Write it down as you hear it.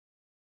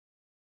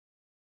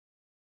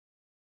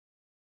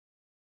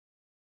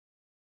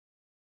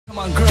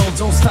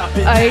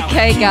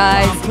Okay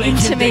guys,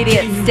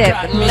 intermediate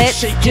step.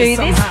 Let's do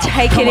this.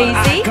 Take it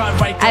easy.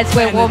 As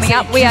we're warming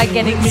up, we are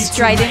getting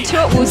straight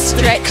into it. We'll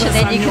stretch and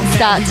then you can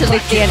start to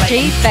lift the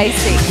energy.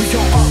 Basic.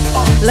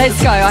 Let's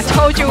go. I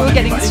told you we were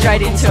getting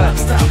straight into it.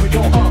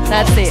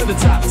 That's it.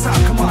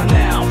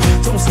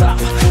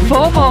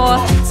 4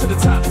 more.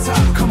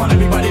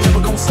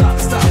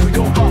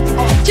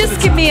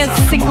 Just give me a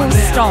single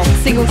stomp.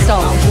 Single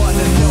stomp.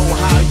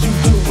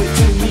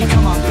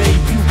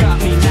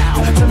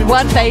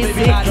 1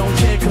 basic,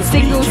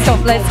 single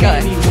stomp, let's go.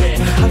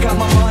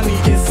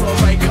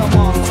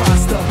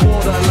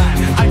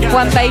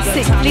 1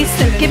 basic,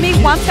 listen, give me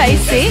 1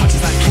 basic,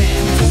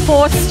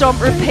 4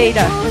 stomp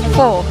repeater,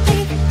 4,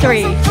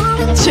 3,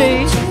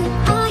 2,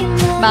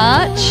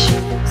 march,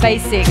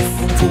 basics,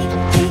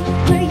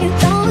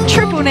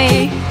 triple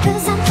knee,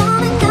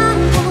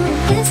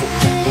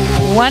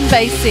 1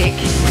 basic,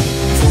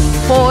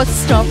 4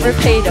 stomp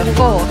repeater,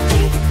 4,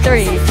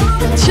 3,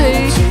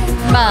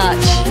 2,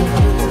 march.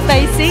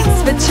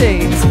 Basics for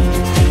 2.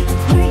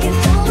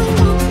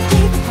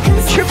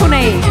 Triple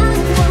knee.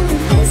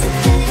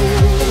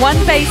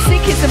 1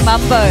 basic is a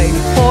mumbo.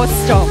 4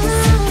 stomps.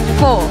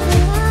 4,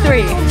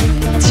 3,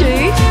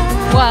 2,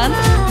 1.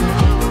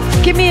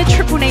 Give me a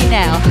triple knee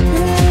now.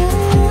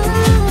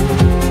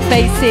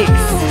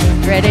 Basics.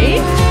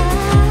 Ready?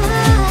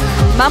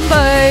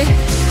 Mumbo.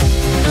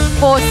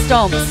 4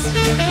 stomps.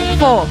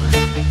 4,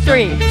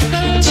 3,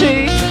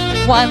 2,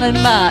 1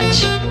 and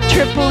march.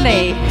 Triple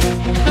knee.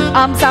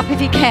 Arms up if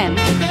you can.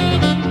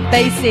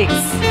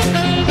 Basics.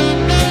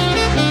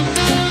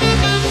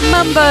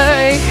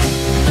 Mumbo.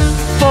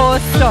 4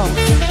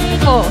 stomps.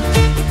 4,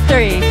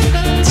 3,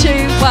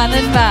 2, 1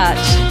 and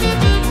march.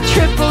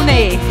 Triple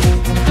knee.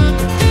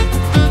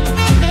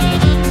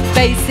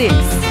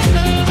 Basics.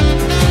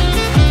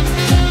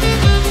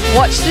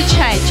 Watch the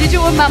change. You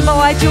do a mumbo,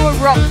 I do a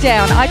rock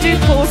down. I do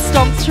 4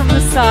 stomps from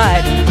the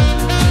side.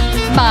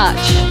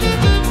 March.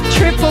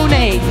 Triple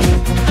knee.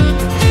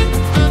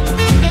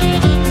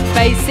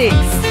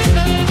 Basics.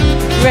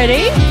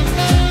 Ready?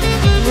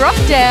 Rock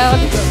down.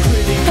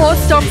 4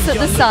 stomps at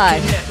the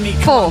side.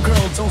 4,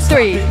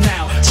 3,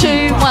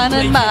 2, 1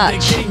 and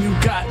march.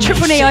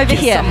 Triple knee over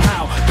here.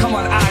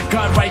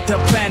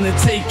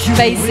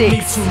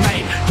 Basics.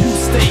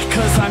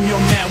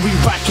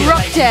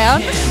 Rock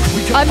down.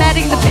 I'm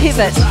adding the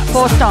pivot.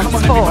 4 stomps.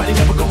 4,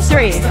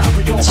 3,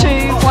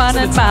 2, 1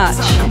 and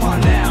march.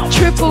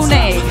 Triple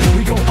knee.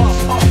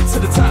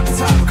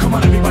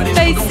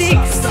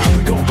 Basics.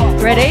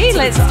 Ready?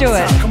 Let's do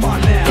it.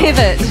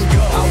 Pivot.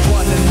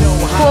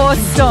 4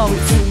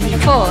 stomps.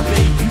 4,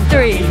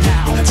 3,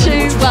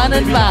 2, 1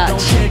 and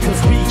march.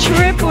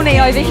 Triple knee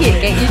over here.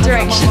 Get your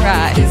direction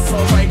right.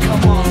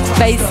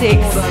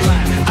 Basics.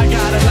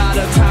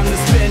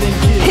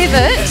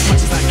 Pivot.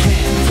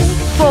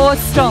 4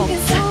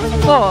 stomps.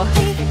 4,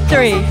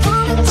 3,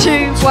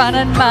 2, 1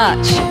 and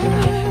march.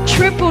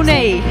 Triple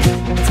knee.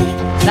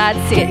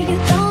 That's it.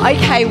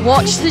 Okay,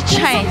 watch the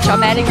change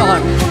I'm adding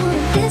on.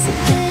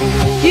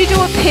 You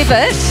do a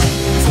pivot.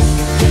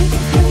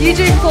 You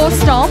do 4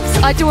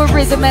 stomps. I do a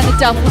rhythm and a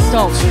double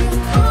stomp.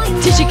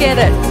 Did you get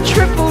it?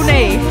 Triple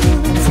knee.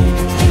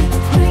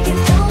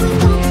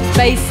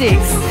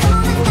 Basics.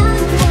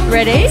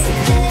 Ready?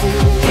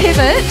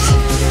 Pivot.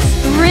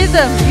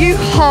 Rhythm. You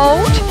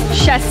hold.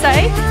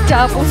 Chassé.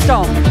 Double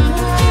stomp.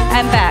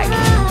 And back.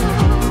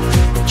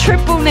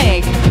 Triple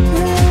knee.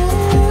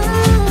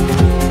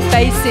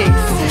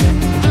 Basics.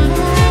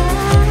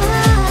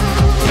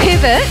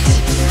 Pivot.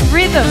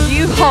 Rhythm.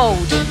 You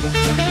hold.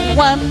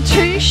 1,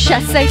 2,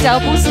 chassé,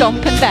 double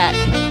stomp and back.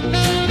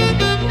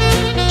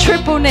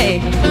 Triple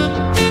knee.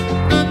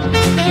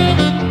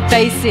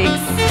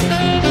 Basics.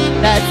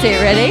 That's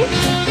it. Ready?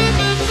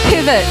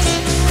 Pivot.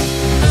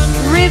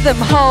 Rhythm.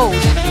 Hold.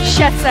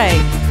 Chassé.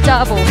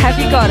 Double. Have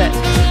you got it?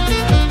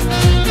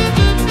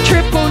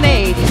 Triple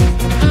knee.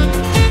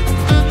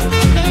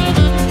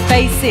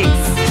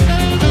 Basics.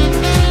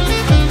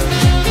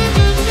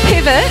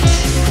 Pivot.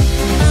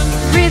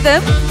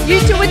 Rhythm. You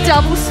do a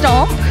double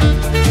stomp.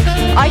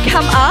 I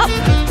come up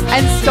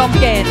and stomp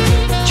again.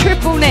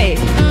 Triple knee.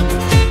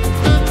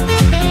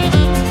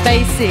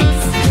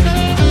 Basics.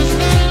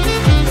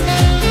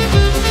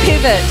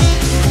 Pivot.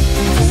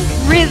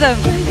 Rhythm.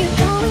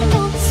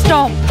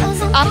 Stomp.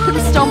 Up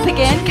and stomp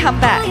again. Come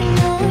back.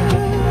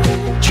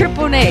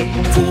 Triple knee.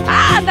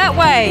 That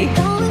way.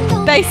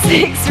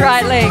 Basics.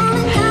 Right leg.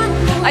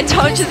 I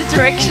told you the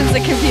directions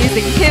are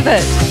confusing.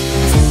 Pivot.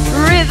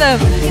 Rhythm.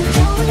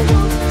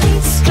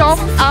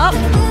 Stomp up.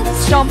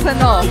 Stomp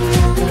and off.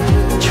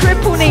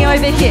 Triple knee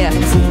over here.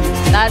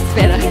 That's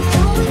better.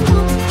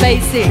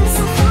 Basics.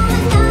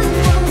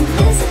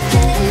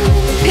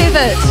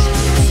 Pivot.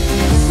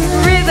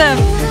 Rhythm.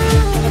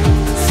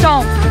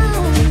 Stomp.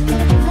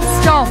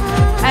 Stomp.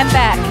 And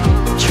back.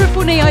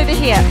 Triple knee over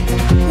here.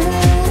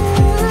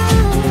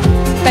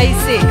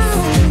 Basics.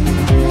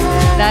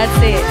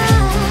 That's it.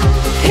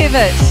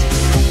 Pivot.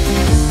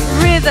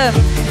 Rhythm.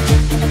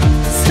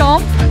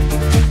 Stomp.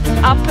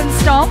 Up and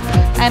stomp.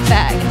 And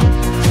back.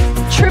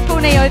 Triple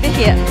knee over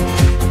here.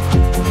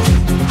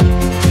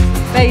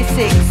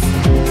 basics.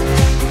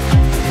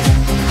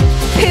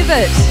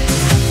 Pivot,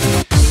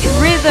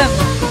 rhythm,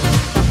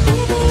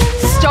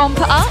 stomp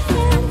up,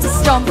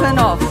 stomp and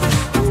off.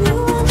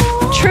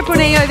 Triple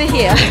knee over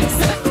here.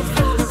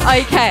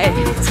 Okay,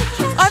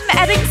 I'm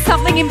adding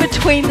something in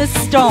between the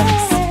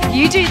stomps.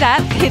 You do that,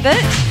 pivot,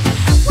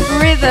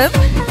 rhythm,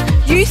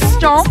 you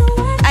stomp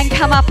and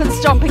come up and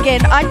stomp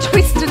again. I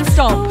twist and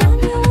stomp,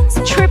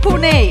 triple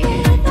knee.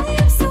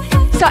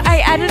 So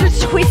I added a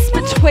twist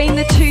between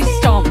the two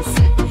stomps.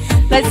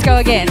 Let's go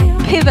again,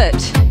 pivot,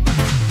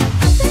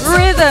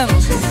 rhythm,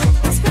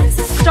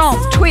 stomp,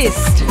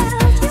 twist,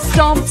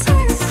 stomp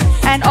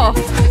and off,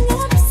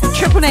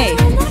 triple knee,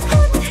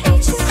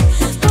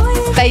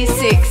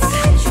 basics,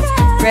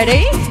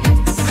 ready,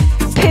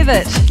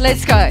 pivot,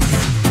 let's go,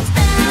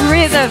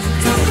 rhythm,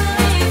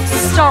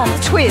 stomp,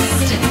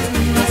 twist,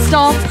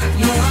 stomp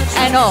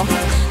and off,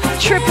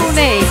 triple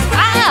knee,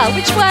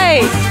 which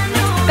way,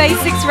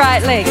 basics,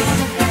 right leg,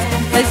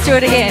 let's do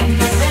it again,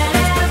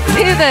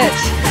 pivot,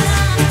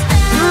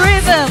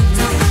 rhythm,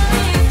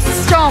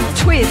 stomp,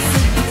 twist,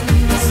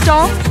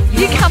 stomp,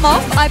 you come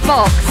off, I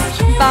box,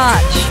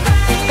 march,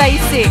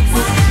 basics,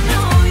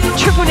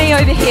 triple knee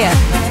over here,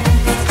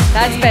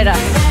 that's better,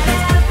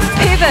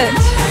 pivot,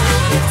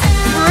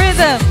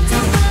 rhythm,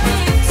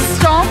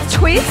 stomp,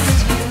 twist,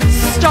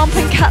 stomp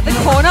and cut the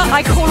corner,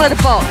 I call it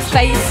a box,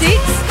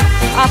 basics,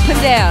 up and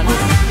down,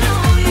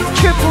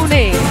 triple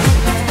knee,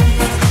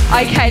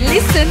 okay,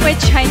 listen, we're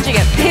changing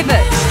it,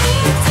 pivot,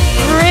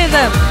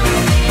 rhythm,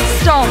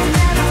 stomp,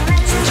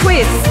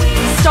 twist,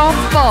 stomp,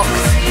 box.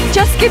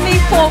 Just give me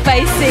 4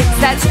 basics,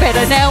 that's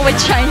better. Now we're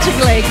changing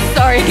legs.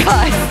 Sorry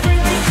guys.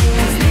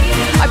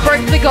 I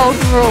broke the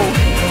golden rule.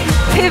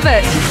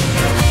 Pivot,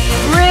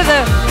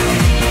 rhythm,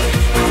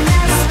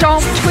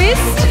 stomp,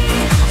 twist,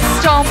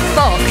 stomp,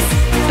 box.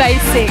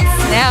 Basics.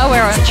 Now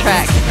we're on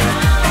track.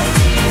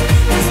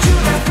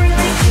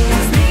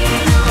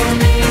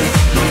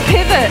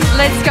 Pivot,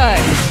 let's go.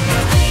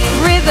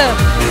 Rhythm,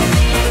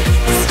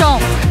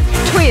 stomp,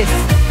 twist,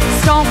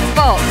 stomp,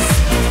 box.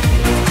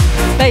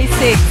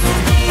 Basics.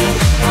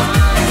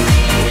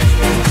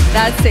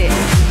 That's it.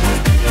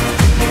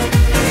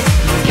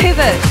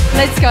 Pivot,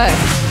 let's go.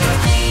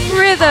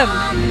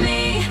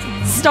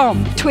 Rhythm,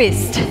 stomp,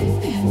 twist,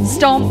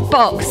 stomp,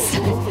 box.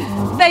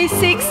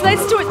 Basics,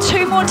 let's do it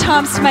 2 more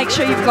times to make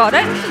sure you've got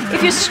it.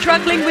 If you're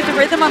struggling with the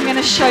rhythm, I'm going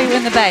to show you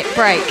in the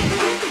break.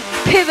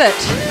 Pivot,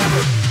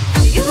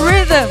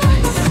 rhythm,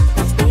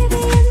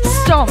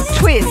 stomp,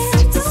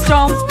 twist,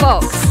 stomp,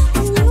 box.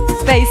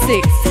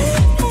 Basics.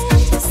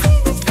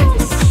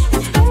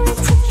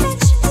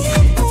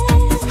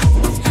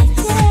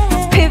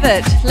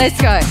 Pivot,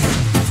 let's go.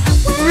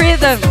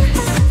 Rhythm,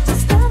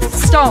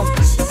 stomp,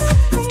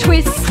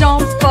 twist,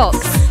 stomp, box.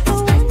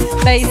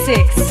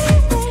 Basics.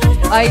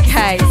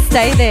 Okay,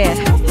 stay there.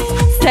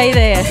 Stay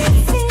there.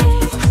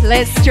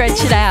 Let's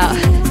stretch it out.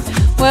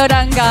 Well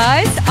done,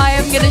 guys. I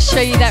am going to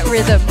show you that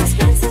rhythm.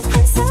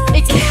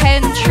 It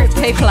can trip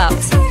people up.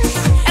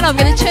 And I'm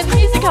going to turn the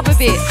music up a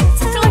bit.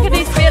 I feel like it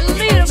needs to be a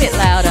little bit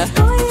louder.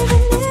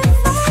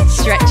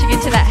 Stretching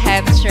into that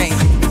hamstring.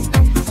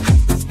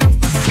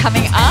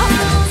 Coming up,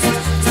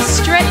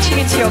 stretching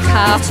into your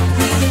calf,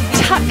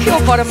 tuck your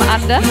bottom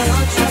under,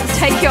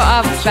 take your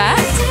arms back,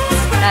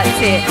 that's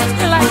it,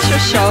 relax your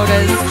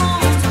shoulders.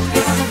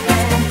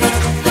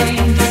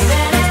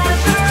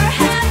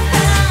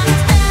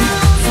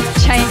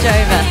 Change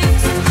over,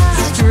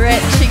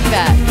 stretching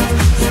back.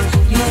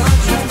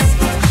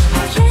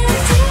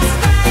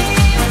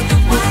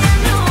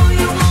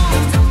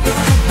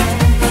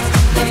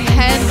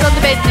 Hands on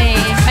the bed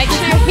knee, make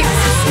sure your hips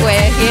are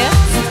square here.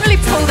 Really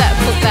pull that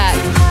foot back.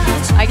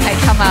 Okay,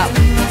 come up.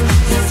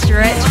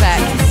 Stretch back.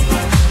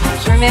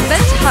 Remember,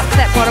 tuck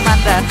that bottom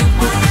under.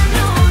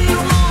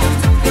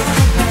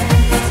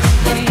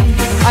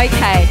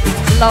 Okay,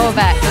 lower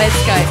back. Let's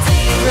go.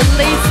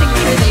 Releasing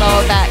through the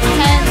lower back.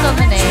 Hands on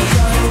the knees.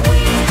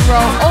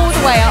 Roll all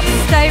the way up.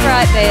 Stay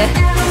right there.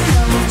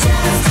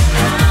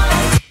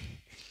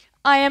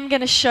 I am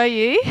going to show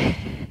you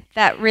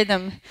that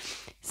rhythm.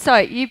 So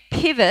you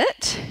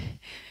pivot.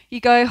 You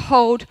go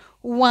hold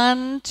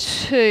 1,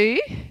 2,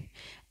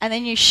 and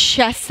then you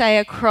chasse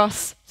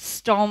across,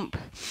 stomp,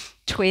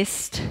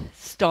 twist,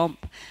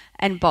 stomp,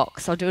 and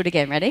box. I'll do it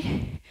again,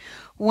 ready?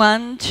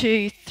 1,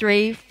 2,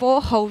 3,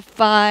 4, hold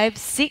 5,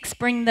 6,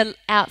 bring the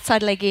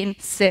outside leg in,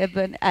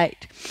 7,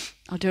 8.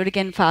 I'll do it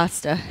again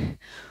faster.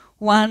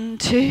 1,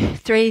 2,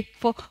 3,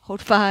 4,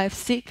 hold 5,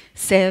 6,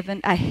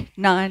 7, 8,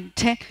 9,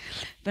 10,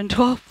 11,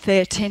 12,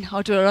 13.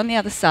 I'll do it on the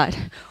other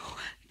side.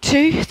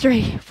 2,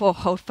 3, 4,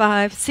 hold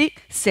 5,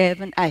 6,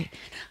 7, 8,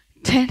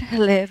 10,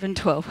 11,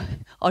 12.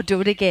 I'll do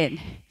it again.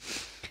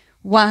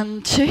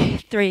 1, 2,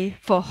 3,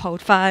 4,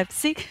 hold 5,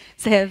 6,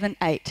 7,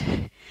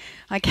 8.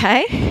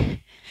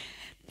 Okay,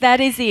 that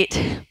is it.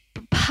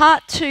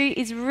 Part 2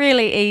 is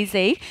really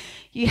easy.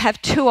 You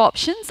have 2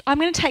 options. I'm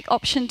going to take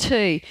option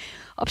 2.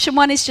 Option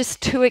 1 is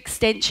just 2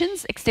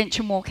 extensions,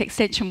 extension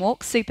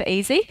walk, super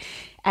easy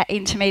at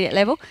intermediate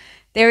level.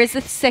 There is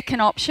a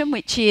second option,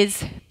 which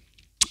is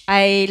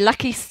a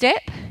lucky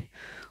step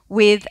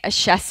with a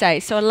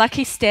chassé. So a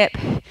lucky step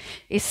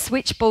is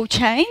switch ball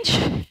change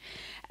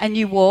and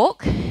you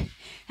walk,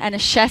 and a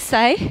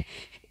chassé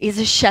is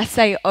a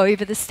chassé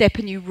over the step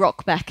and you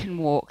rock back and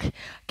walk.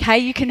 Okay,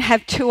 you can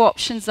have two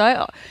options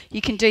though.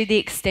 You can do the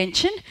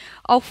extension.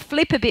 I'll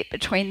flip a bit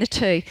between the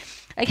two.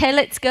 Okay,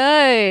 let's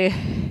go.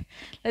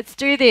 Let's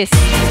do this.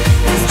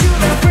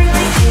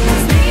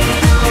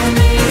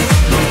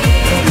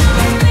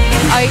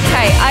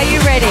 Okay, are you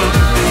ready?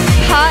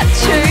 Part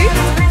 2,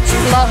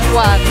 block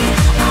 1.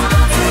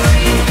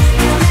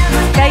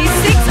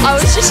 Basics, I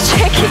was just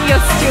checking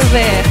you're still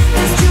there.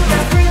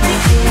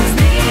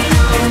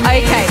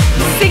 Okay,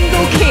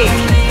 single kick,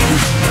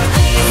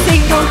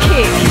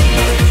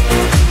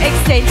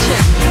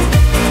 extension.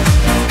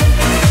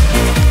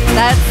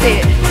 That's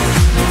it.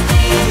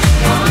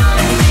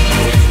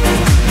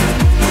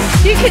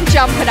 You can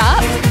jump it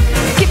up.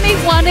 Give me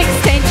one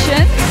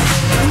extension,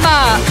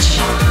 march.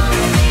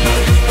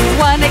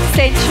 One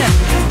extension,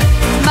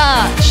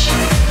 march.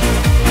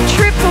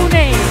 Triple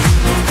knee.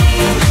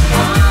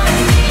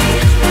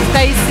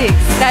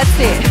 Basics, that's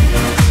it.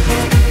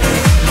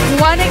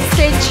 One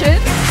extension,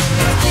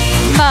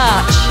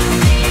 march.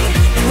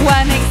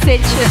 One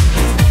extension,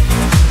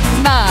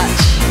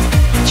 march.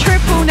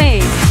 Triple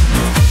knee.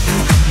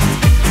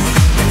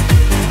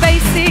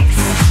 Basics.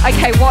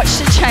 Okay, watch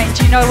the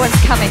change, you know what's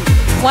coming.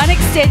 One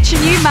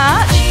extension, you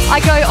march. I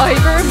go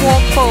over and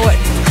walk forward.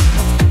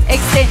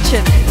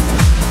 Extension.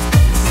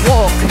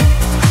 Walk.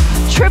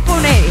 Triple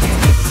knee.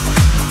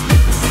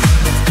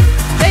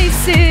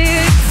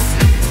 Basics.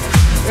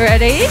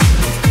 Ready?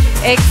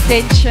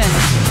 Extension.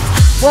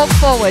 Walk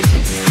forward.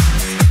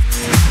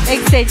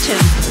 Extension.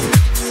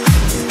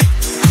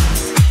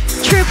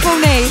 Triple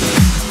knee.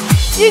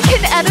 You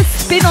can add a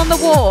spin on the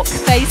walk.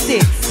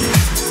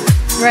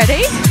 Basics.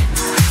 Ready?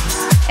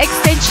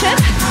 Extension.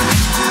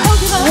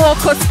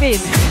 Walk or spin.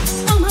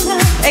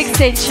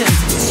 Extension.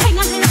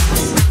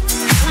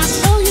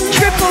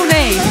 Triple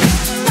knee.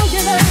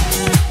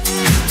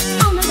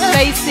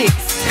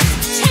 Basics.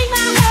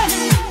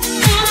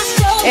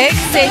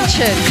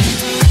 Extension.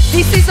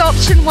 This is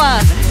option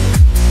 1.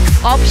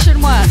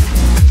 Option 1.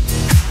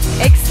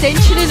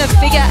 Extension in a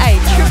figure 8.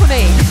 Triple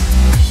knee.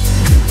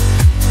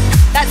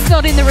 That's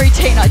not in the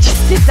routine, I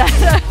just did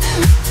that.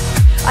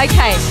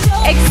 Okay,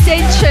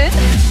 extension.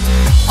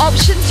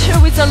 Option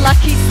 2 is a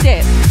lucky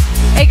step.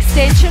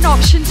 Extension,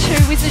 option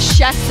 2 is a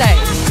chassé.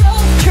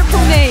 Triple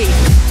knee.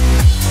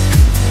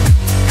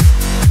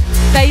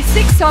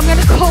 Basics, so I'm going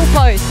to call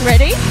both.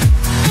 Ready?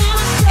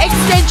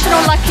 Extension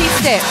or lucky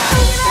step.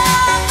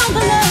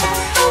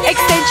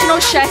 Extension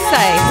or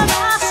chassé.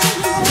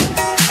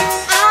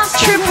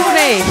 Triple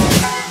knee.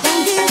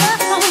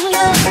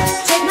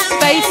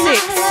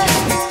 Basics.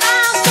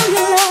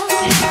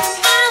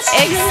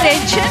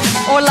 Extension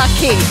or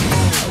lucky.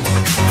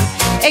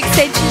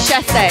 Extension,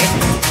 chassé.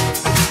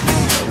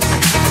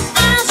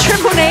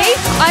 Triple knee.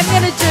 I'm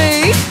going to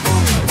do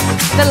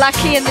the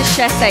lucky and the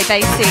chassé.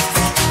 Basics.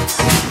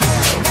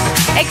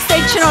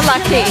 Extension or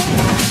lucky.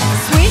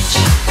 Switch,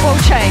 ball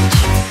change.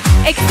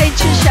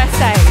 Extension,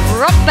 chassé.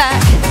 Rock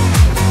back.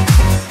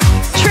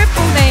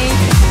 Triple knee.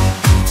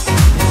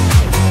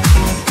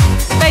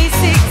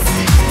 Basics.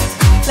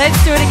 Let's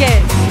do it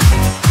again.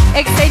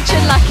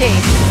 Extension, lucky.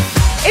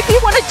 If you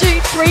want to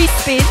do 3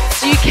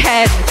 spins, you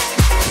can.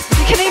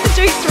 You can even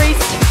do 3.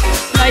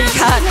 No, you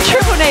can't.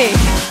 Triple knee.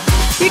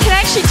 You can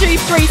actually do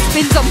 3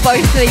 spins on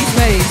both of these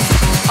moves.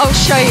 I'll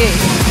show you.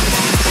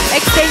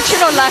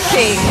 Extension or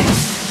lucky.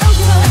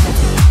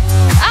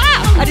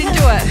 I didn't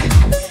do it.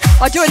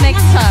 I'll do it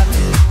next time.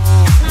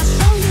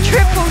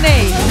 Triple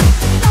knee.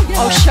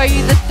 I'll show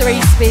you the 3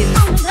 spins.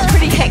 It's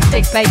pretty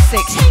hectic,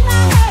 basics.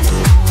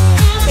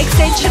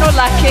 Extension or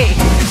lucky.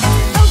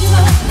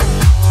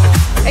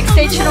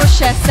 Extension or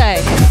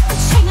chassé.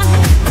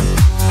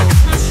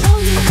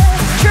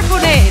 Triple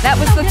knee. That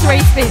was the 3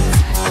 spins.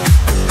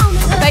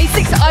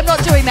 Basics, I'm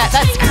not doing that.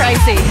 That's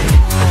crazy.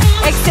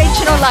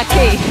 Extension or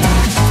lucky.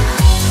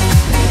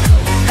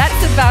 That's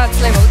advanced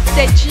level.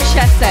 Extension,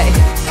 chassé.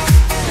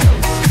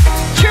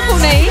 Triple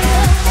knee.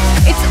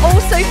 It's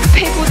also for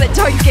people that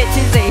don't get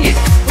dizzy,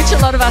 which a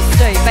lot of us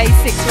do.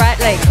 Basics, right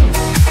leg.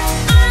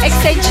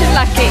 Extension,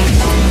 lucky.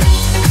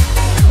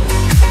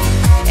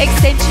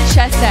 Extension,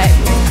 chassé.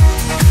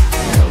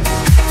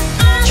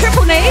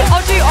 Triple knee.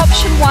 I'll do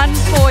option 1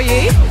 for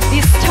you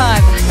this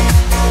time.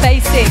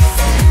 Basics.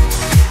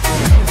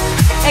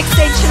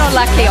 Extension or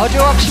lucky. I'll do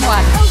option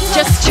 1.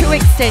 Just 2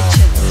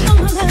 extensions.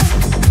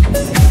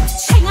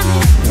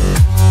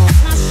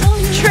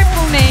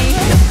 Triple knee.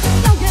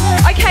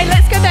 Okay,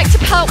 let's go back to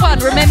part 1.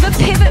 Remember,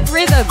 pivot,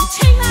 rhythm.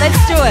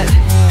 Let's do it.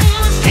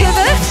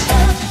 Pivot,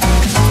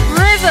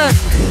 rhythm.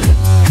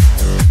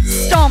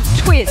 Stomp,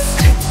 twist.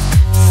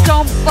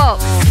 Stomp,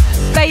 box.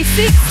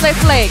 Basics,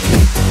 left leg.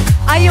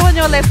 Are you on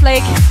your left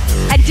leg?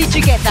 And did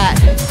you get that?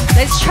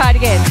 Let's try it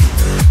again.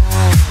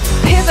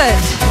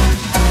 Pivot.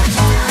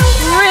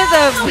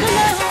 Rhythm.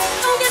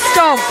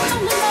 Stomp.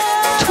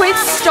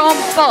 Twist, stomp,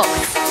 box.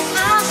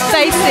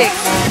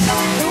 Basics.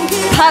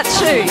 Part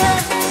 2.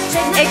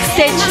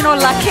 Extension or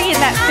lucky in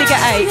that figure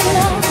 8.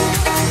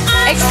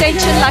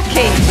 Extension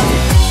lucky.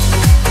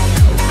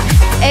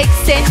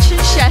 Extension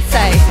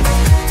chassé.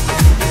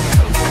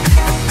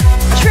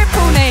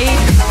 Triple knee.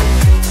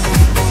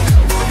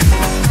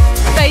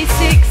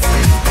 Basics.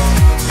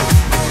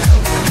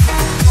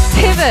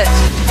 Pivot.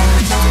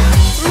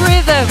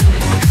 Rhythm.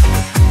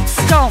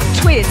 Stomp,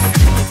 twist.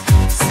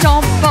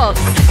 Stomp, box.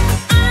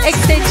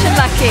 Extension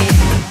lucky.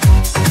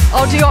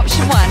 I'll do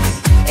option 1.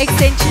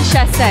 Extension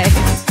chassé.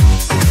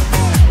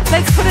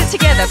 Let's put it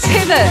together.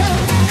 Pivot.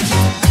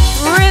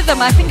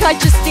 Rhythm. I think I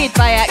just did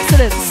by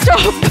accident.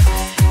 Stomp.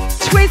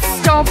 Twist,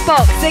 stomp,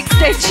 box.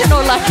 Extension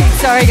or lucky.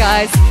 Sorry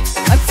guys.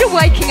 I'm still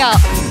waking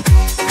up.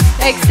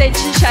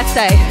 Extension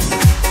chassé.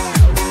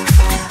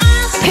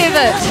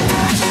 Pivot.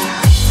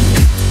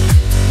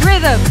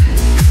 Rhythm.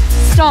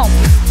 Stomp.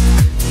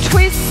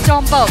 Twist,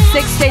 stomp, box.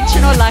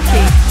 Extension or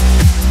lucky.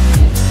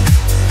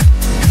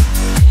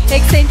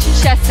 Extension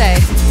chassé.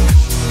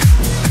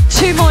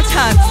 2 more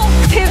times.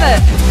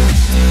 Pivot.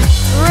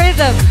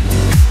 Rhythm.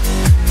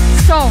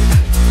 Stomp.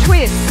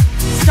 Twist.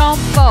 Stomp,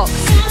 box.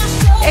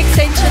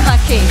 Extension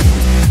lucky.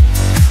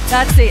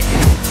 That's it.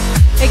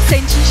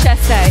 Extension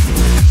chassé.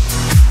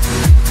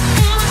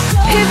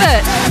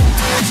 Pivot.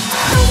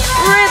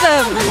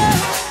 Rhythm.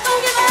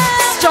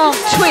 Stomp,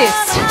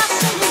 twist.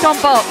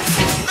 Stomp, box.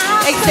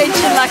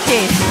 Extension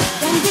lucky.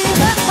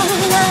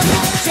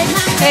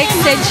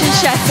 Extension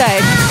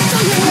chassé.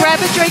 Grab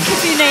a drink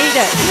if you need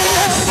it.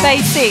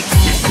 Basics.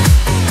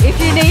 If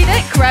you need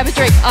it, grab a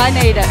drink. I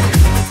need it.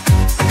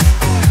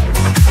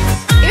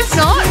 If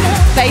not,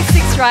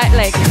 basics right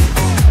leg.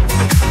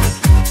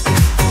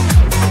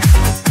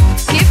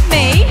 Give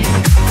me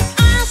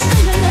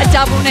a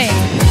double knee.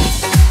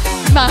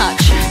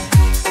 March.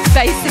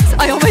 Basics.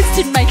 I almost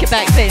didn't make it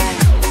back then.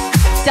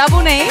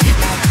 Double knee.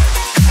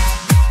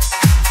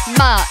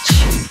 March.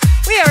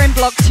 We are in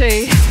block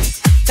 2.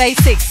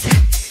 Basics.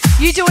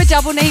 You do a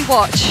double knee,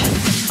 watch.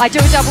 I do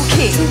a double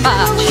kick,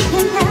 march.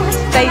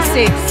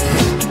 Basics.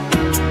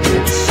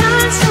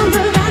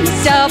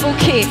 Double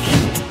kick.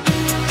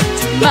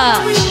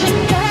 March.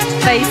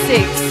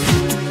 Basics.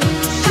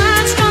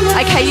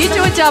 Okay, you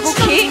do a double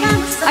kick.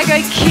 I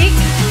go kick,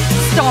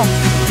 stomp.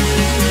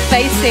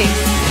 Basics.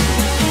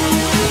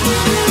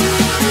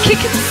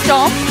 Kick and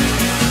stomp.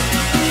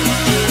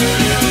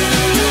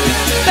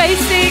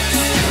 Basics.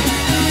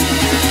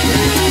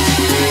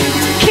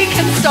 Kick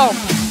and stomp.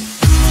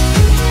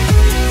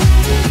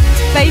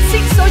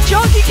 Basics or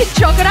jog, you can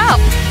jog it up.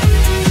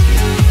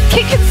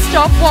 Kick and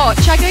stomp,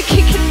 watch. I go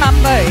kick and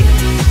mumbo.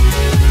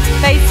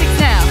 Basics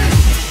now.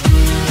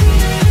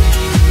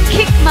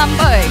 Kick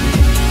mumbo.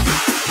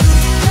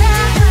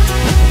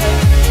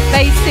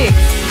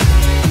 Basics.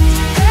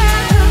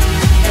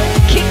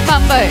 Kick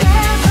mumbo.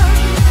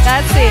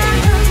 That's it.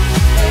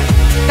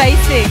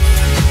 Basics.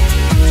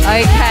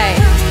 Okay.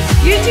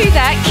 You do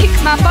that, kick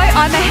mumbo,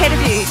 I'm ahead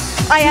of you.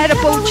 I add a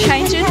ball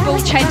change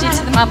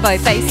into the mumbo.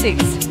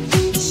 Basics.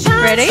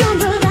 Ready?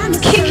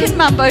 Kick and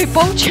mumbo,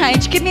 ball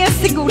change, give me a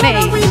single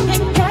knee.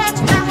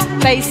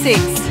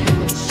 Basics.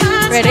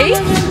 Ready?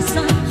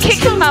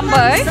 Kick and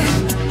mumbo,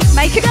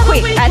 make it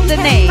quick, add the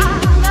knee.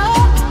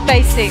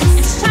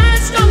 Basics.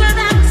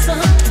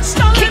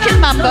 Kick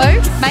and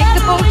mumbo, make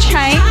the ball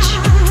change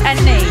and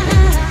knee.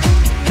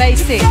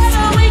 Basics.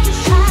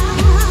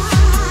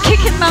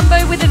 Kick and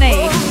mumbo with a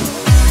knee.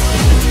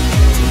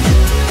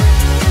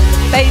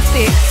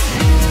 Basics.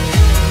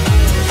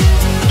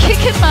 Kick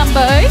and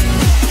mumbo,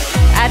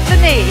 add the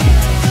knee.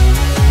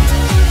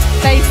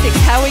 Basics,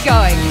 how are we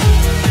going?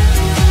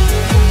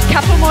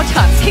 Couple more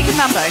times, kick and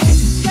mumbo,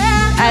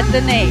 add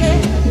the knee.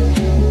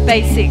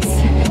 Basics.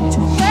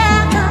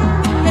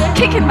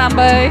 Kick and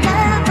mumbo,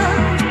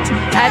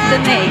 add the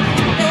knee.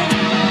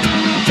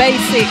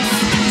 Basics.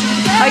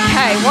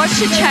 Okay, watch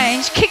your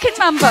change, kick and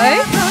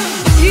mumbo,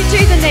 you do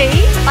the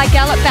knee, I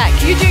gallop back.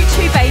 You do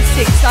 2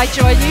 basics, I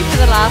join you for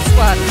the last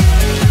one.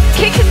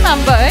 Kick and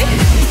mumbo,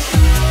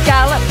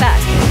 gallop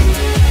back,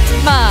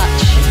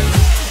 march.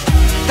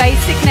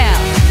 Basic now.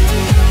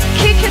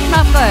 Kick and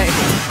mumbo,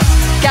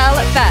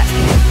 gallop back,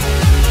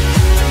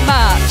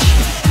 march.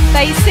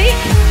 Basic,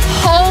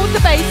 hold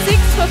the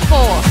basics for 4.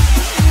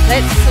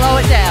 Let's slow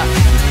it down.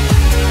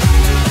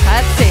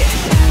 That's it.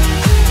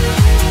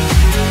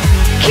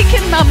 Kick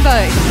and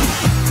mumbo,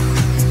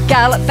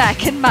 gallop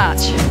back and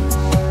march.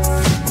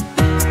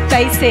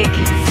 Basic,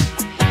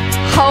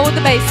 hold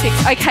the basics.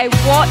 Okay,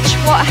 watch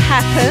what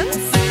happens.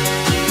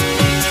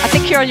 I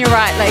think you're on your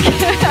right leg.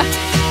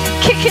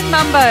 Kick and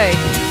mumbo.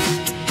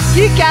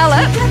 You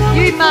gallop,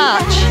 you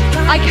march.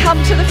 I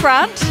come to the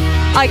front,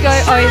 I go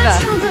over.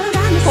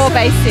 4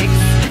 basics.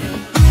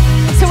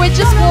 So we're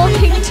just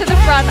walking to the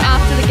front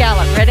after the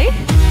gallop. Ready?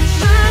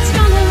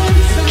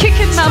 Kick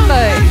and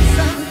mumbo.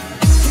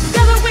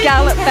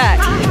 Gallop back.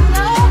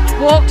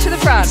 Walk to the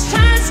front.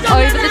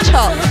 Over the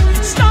top.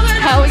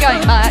 How are we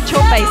going? March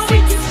or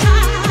basics?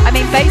 I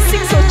mean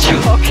basics or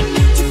jog?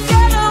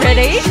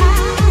 Ready?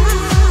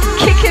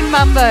 Kick and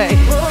mumbo.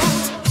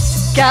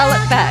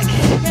 Gallop back.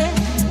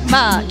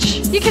 March.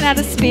 You can add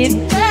a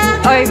spin.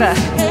 Over.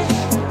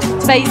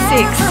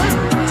 basics.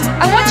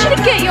 I want you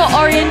to get your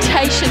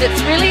orientation,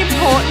 it's really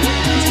important.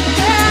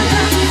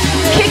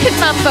 Kick and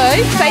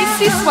mambo, face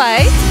this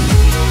way,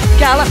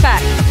 gallop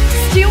back.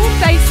 Still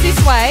face this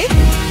way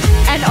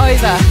and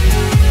over.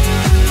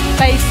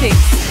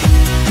 Basics.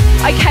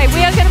 Okay,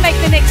 we are going to make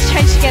the next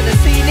change together,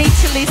 so you need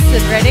to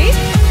listen. Ready?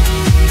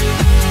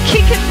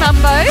 Kick and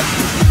mambo,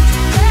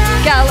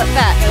 gallop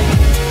back.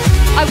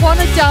 I want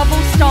a double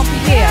stomp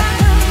here.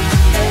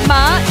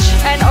 March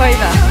and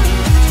over.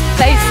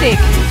 Basic.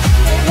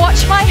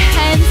 Watch my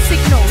hand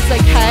signals,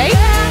 okay?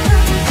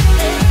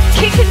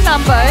 Kick and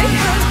mambo,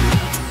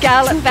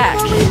 gallop back.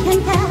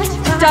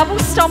 Double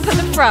stomp at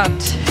the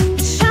front.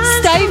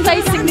 Stay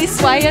facing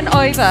this way and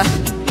over.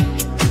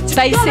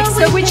 Basic.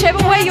 So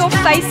whichever way you're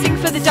facing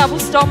for the double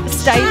stomp,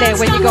 stay there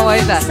when you go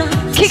over.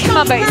 Kick and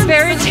mambo. It's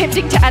very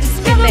tempting to add a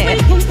spin there.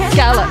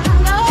 Gallop.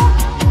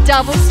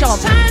 Double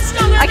stomp.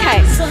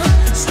 Okay.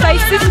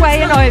 Face this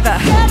way and over.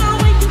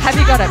 Have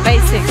you got it?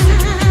 Basics.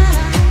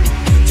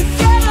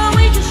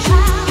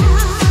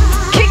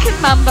 Kick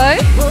and mambo.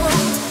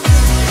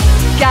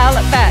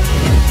 Gallop back.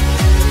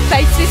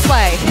 Face this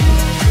way.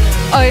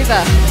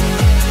 Over.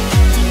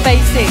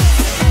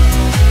 Basics.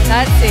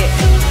 That's it.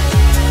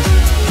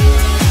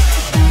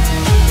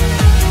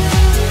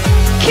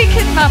 Kick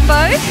and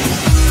mambo.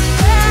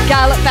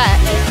 Gallop back.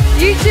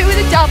 You do with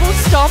a double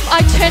stomp,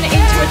 I turn it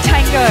into a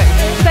tango.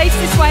 Face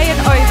this way and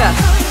over.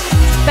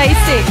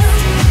 Basics.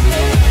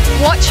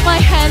 Watch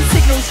my hand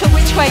signals for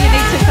which way you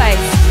need to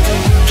face.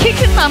 Kick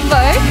and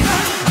mambo.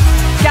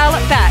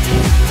 Gallop back.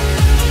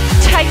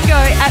 Tango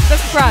at the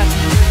front.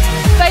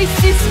 Face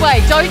this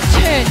way. Don't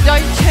turn.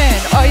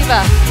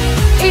 Over.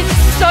 It's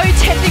so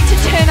tempting to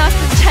turn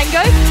after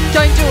tango.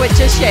 Don't do it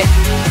just yet.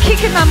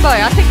 Kick and mambo.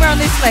 I think we're on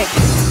this leg.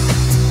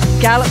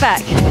 Gallop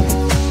back.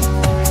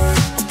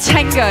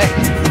 Tango.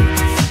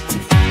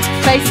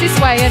 Face this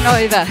way and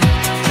over.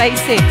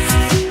 Basics.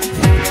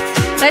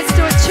 Let's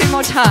do it 2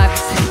 more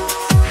times.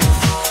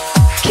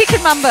 Kick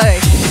and mambo.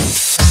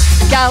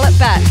 Gallop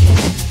back.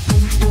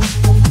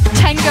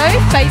 Tango.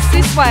 Face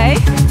this way.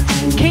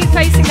 Keep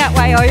facing that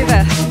way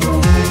over.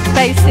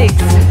 Basics.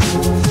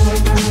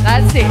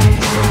 That's it.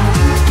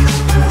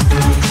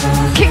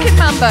 Kick and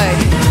mambo.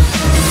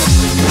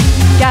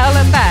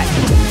 Gallop back.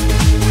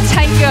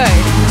 Tango.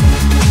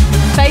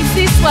 Face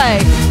this way.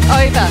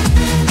 Over.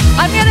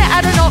 I'm going to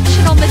add an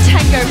option on the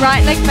tango.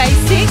 Right leg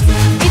basics.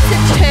 It's a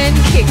turn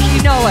kick.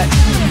 You know it.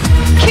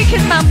 Kick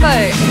and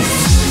mambo.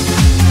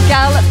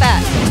 Gallop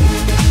back.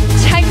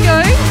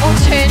 Tango or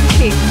turn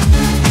kick.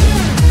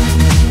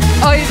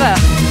 Over.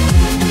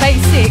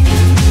 Basic.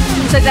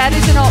 So that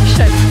is an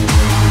option.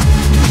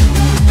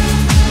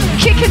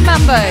 Kick and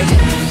mambo.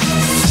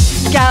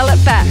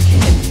 Gallop back.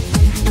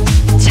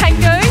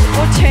 Tango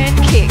or turn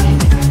kick.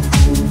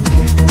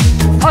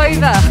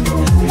 Over.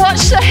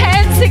 Watch the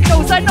hand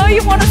signals. I know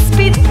you want to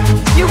spin.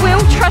 You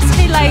will, trust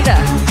me later.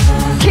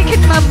 Kick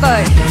and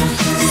mambo.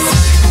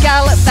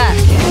 Gallop back.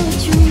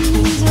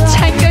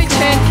 Tango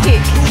turn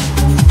kick.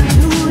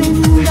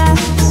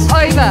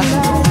 Over.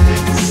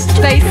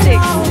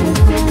 Basic.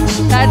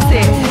 That's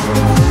it.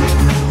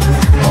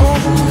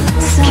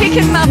 Kick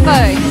and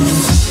mambo.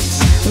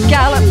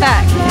 Gallop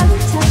back.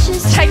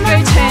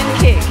 Tango turn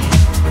kick.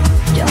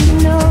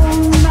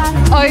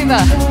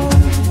 Over.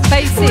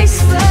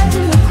 Basics.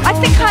 I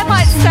think I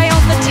might stay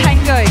on the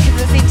tango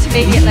because it's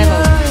intermediate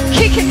level.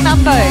 Kick and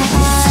mambo.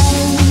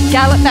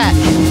 Gallop back.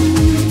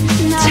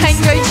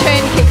 Tango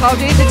turn kick. I'll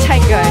do the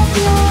tango.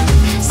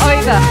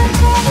 Over.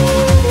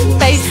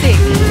 Basic.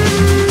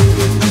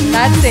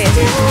 That's it.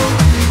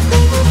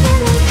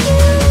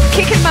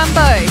 Kick and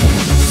mambo.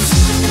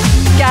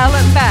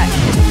 Gallop back.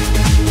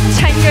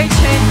 Tango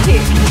turn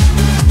kick.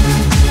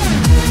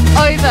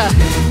 Over.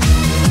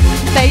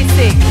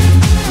 Basic.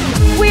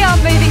 We are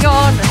moving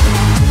on.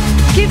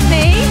 Give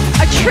me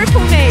a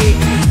triple knee.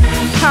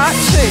 Part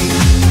 2.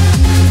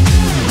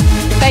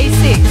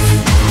 Basics.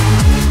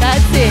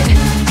 That's it.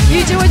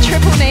 You do a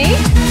triple knee.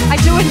 I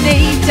do a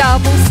knee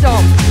double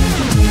stomp.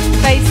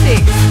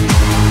 Basics.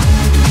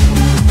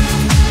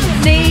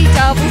 Knee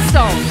double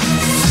stomp.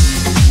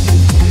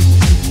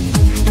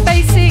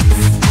 Basics.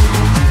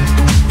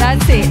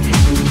 That's it.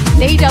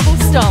 Knee double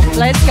stomp.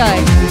 Let's go.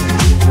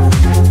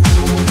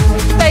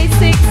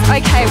 Basics.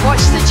 Okay,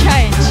 watch the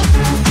change.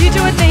 You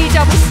do a knee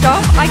double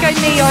stomp. I go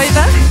knee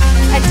over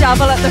and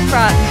double at the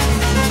front.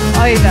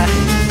 Over.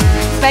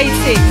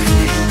 Basics.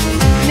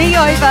 Knee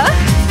over.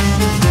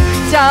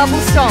 Double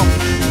stomp.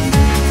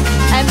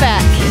 And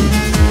back.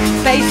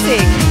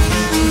 Basic.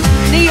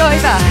 Knee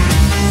over.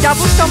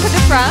 Double stomp at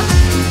the front.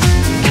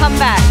 Come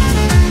back.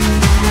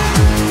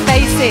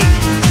 Basic.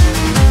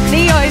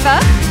 Knee over.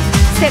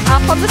 Step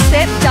up on the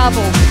step.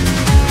 Double.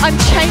 I'm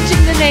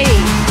changing the knee.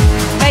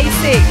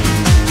 Basic.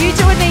 You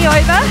do a knee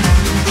over.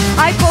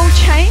 I ball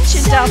change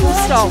and double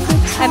stomp.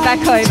 And back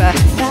over.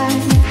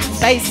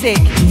 Basic.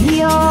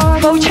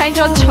 Ball change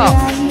on top.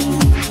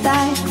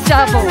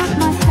 Double.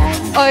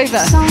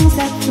 Over.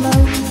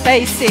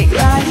 Basic.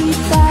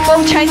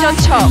 Ball change on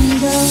top.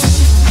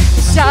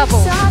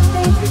 Double.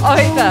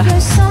 Over.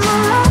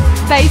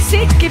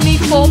 Basic, give me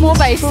 4 more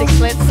basics.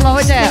 Let's slow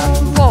it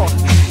down. 4.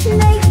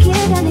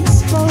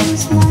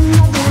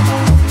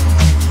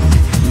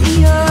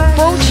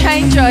 Full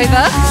change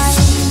over,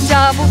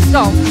 double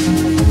stomp,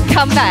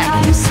 come back,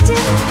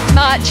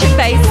 march and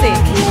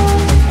basic,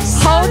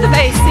 hold the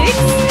basic.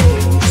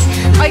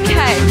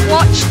 Okay,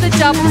 watch the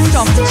double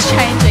stomp, it's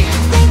changing.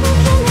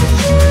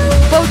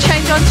 Full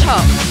change on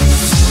top,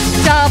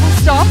 double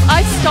stomp,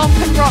 I stomp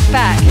and rock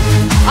back.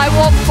 I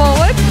walk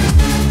forward,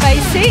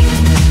 basic,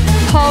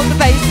 hold the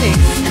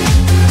basics.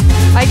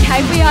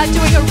 Okay, we are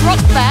doing a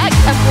rock back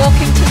and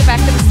walking to the back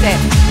of the step.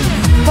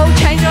 Full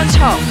change on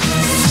top.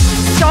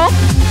 Stomp,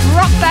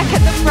 rock back at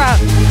the front.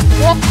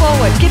 Walk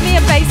forward. Give me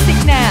a basic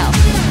now.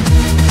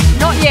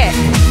 Not yet.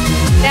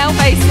 Now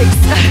basics.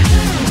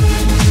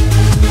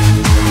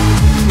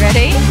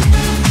 Ready?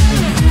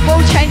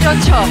 Full change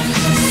on top.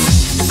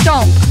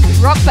 Stomp,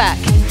 rock back.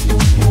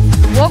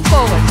 Walk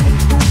forward.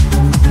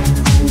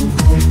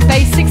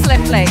 Basics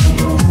left leg.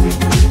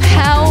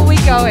 How are we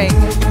going?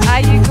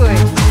 Are you good?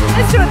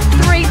 Let's do it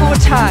 3 more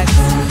times.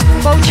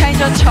 Full change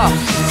on top.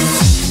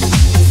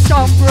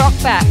 Stomp, rock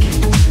back.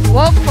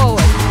 Walk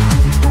forward.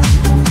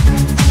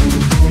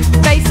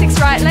 Basics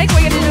right leg.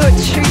 We're going to do it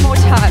 2 more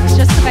times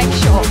just to make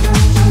sure.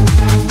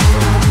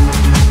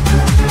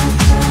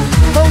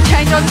 Full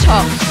change on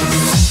top.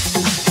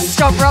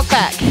 Stomp, rock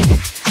back.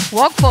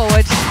 Walk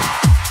forward.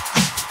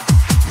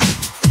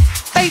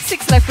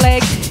 Basics left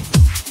leg.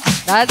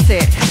 That's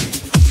it.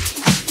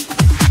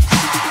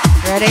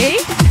 Ready?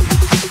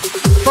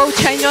 Full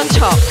change on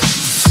top.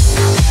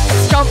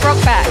 Stomp, rock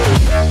back.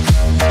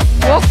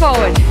 Walk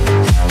forward.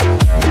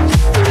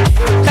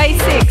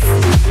 Basics.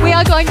 We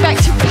are going back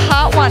to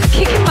part 1.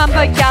 Kick and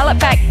mambo, gallop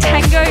back,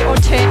 tango or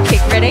turn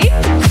kick. Ready?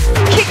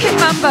 Kick and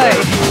mambo.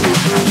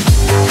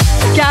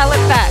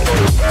 Gallop back.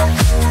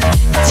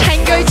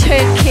 Tango,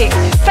 turn kick.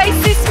 Face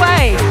this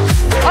way.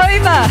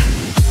 Over.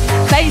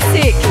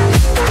 Basic.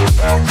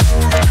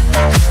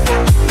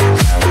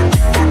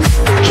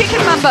 Kick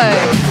and mambo.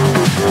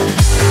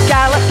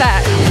 Gallop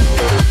back.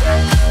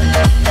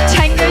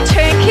 Tango,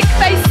 turn kick.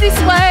 Face this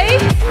way.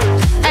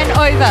 And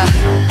over.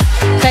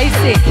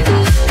 Basic.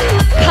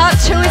 Part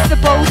 2 is the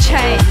ball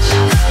change.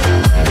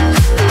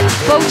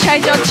 Ball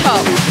change on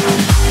top.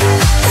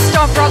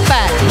 Stomp, rock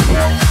back.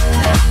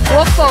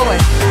 Walk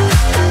forward.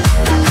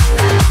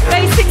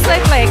 Basics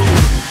left leg.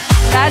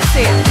 That's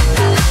it.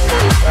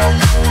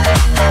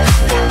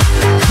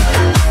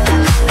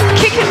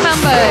 Kick and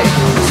mambo.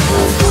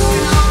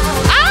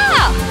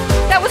 Ah!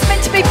 That was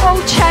meant to be ball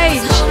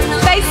change.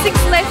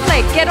 Basics left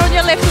leg. Get on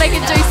your left leg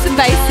and do some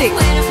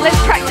basics. Let's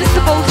practice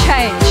the ball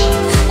change.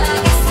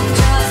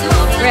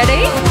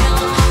 Ready?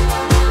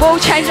 Ball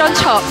change on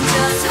top.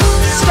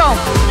 Stomp.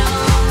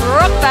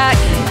 Rock back.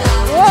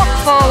 Walk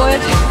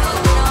forward.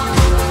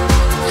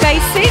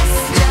 Basics.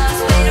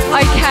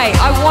 Okay,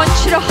 I want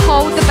you to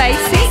hold the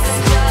basics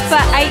for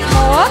 8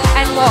 more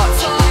and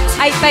watch.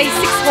 8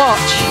 basics,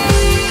 watch.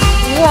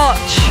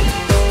 Watch.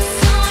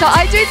 So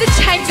I do the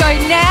tango.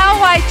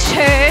 Now I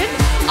turn.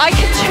 I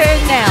can turn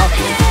now.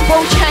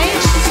 Ball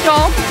change,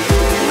 stomp,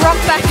 rock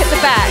back at the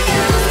back.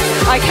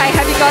 Okay,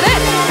 have you got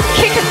it?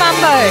 Kick and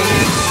mambo.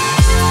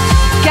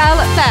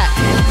 Gallop back.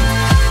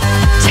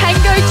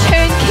 Tango,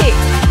 turn kick.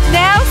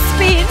 Now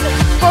spin,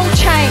 ball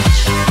change.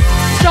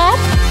 Stomp,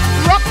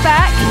 rock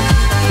back,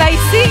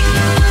 basic,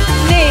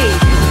 knee.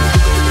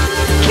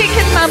 Kick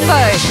and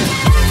mambo.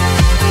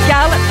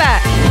 Gallop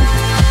back.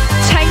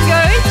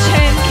 Tango,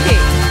 turn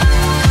kick.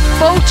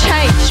 Ball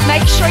change.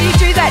 Make sure you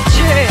do that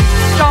turn.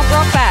 Stomp,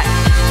 rock back.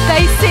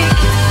 Basic,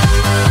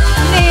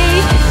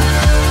 knee.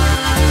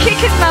 Kick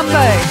and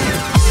mambo.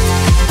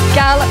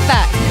 Gallop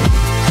back.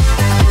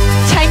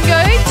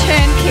 Tango,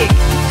 turn kick.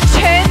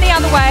 Turn the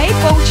other way,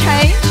 ball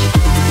change.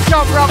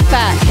 Stop, rock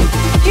back.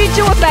 You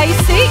do a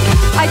basic,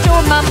 I do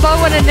a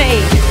mambo and a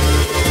knee.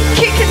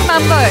 Kick and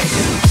mambo.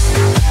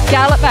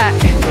 Gallop back.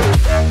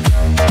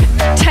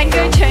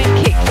 Tango, turn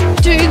kick.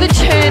 Do the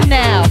turn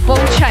now,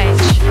 ball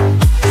change.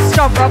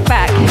 Stop, rock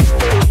back.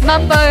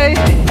 Mambo.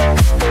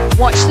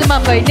 Watch the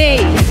mambo,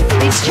 knee.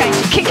 It's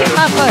changing. Kick and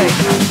mambo.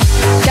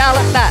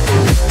 Gallop back.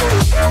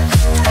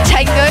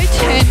 Tango,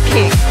 turn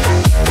kick.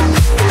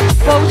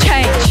 Ball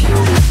change.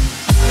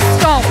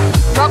 Stomp,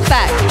 rock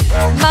back.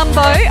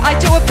 Mambo, I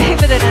do a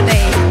pivot and a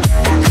knee.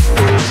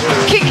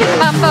 Kick and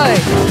mambo.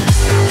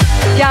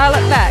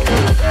 Gallop back.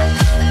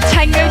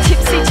 Tango,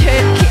 tipsy,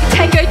 turn kick.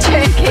 Tango,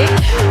 turn kick.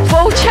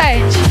 Ball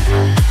change.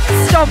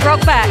 Stomp,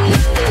 rock back.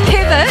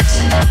 Pivot.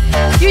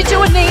 You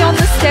do a knee on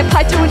the step,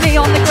 I do a knee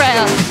on the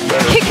ground.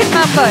 Kick and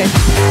mambo.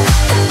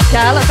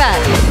 Gallop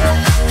back.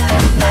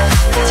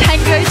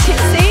 Tango,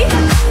 tipsy.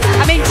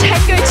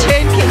 Tango,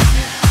 turn kick.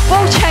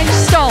 Ball change,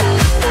 stomp.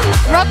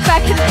 Rock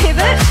back and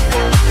pivot.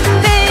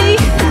 Knee.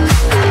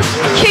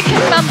 Kick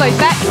and mambo.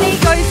 Back knee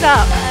goes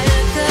up.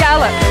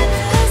 Gallop.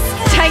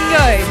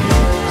 Tango.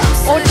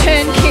 Or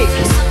turn kick.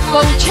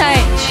 Ball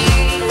change.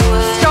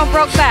 Stomp,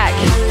 rock back.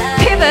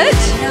 Pivot.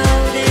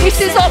 This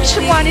is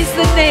option 1 is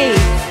the knee.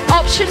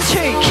 Option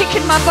 2, kick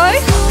and mambo.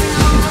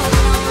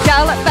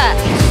 Gallop back.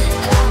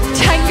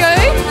 Tango.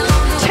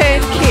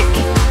 Turn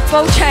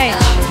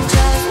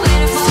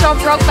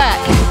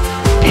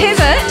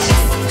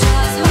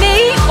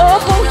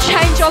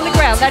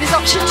side is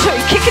option 2.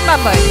 Kick and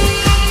mambo.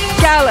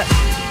 Gallop.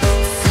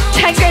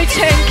 Tango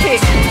turn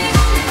kick.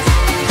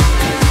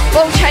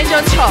 Ball change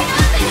on top.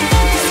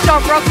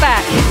 Stomp, rock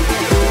back.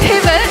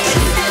 Pivot.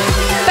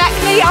 Back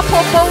knee up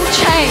or ball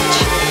change.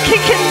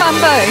 Kick and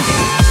mambo.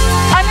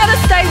 I'm going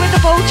to stay with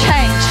the ball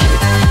change.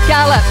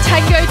 Gallop.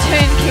 Tango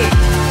turn kick.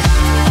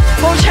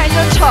 Ball change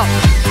on top.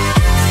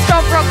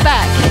 Stomp, rock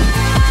back.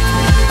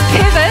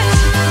 Pivot.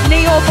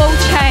 Knee or ball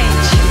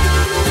change.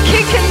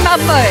 Kick and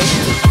mambo.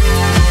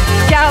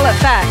 Gallop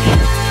back.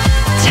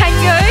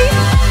 Tango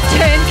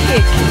turn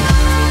kick.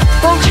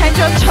 Ball change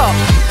on top.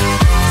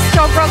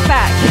 Stomp, rock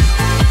back.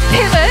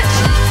 Pivot.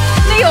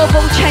 Knee or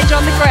ball change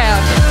on the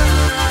ground.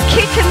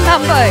 Kick and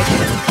mambo.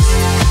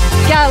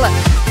 Gallop.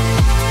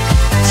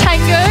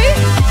 Tango.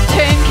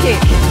 Turn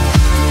kick.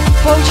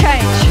 Ball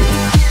change.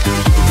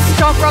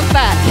 Stomp, rock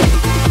back.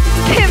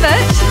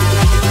 Pivot.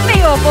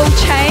 Knee or ball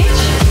change.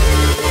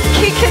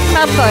 Kick and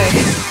mambo.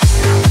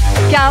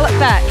 Gallop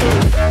back.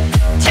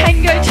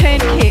 Tango turn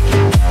kick.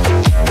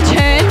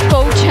 Turn,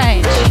 ball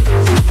change.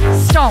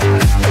 Stomp.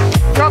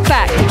 Rock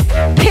back.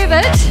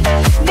 Pivot.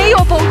 Knee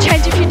or ball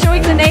change. If you're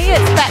doing the knee,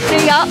 it's back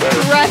knee up.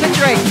 Grab a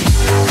drink.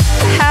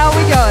 How are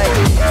we going?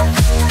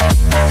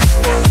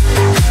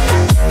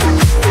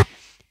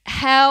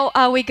 How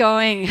are we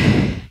going?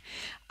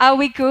 Are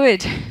we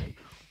good?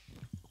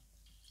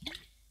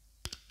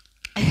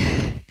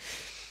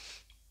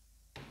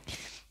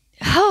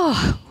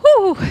 Oh,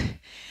 whoo.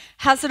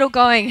 How's it all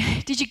going?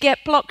 Did you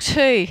get block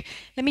 2?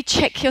 Let me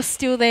check you're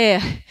still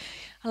there.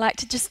 I like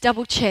to just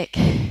double check.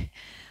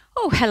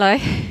 Oh, hello.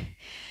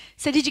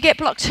 So did you get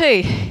block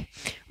 2?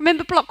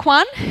 Remember block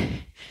 1?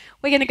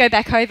 We're going to go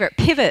back over it.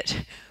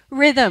 Pivot,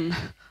 rhythm,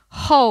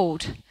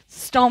 hold,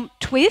 stomp,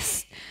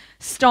 twist,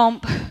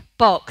 stomp,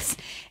 box,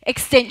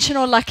 extension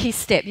or lucky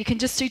step. You can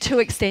just do 2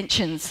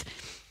 extensions,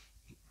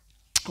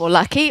 or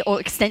lucky or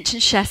extension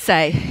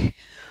chassé.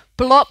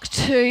 Block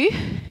 2.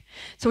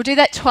 So we'll do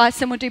that twice,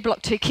 then we'll do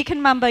block 2. Kick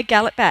and mambo,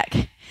 gallop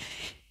back.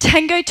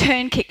 Tango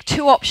turn kick,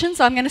 2 options.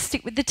 I'm going to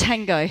stick with the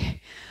tango.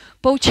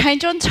 Ball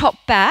change on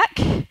top, back,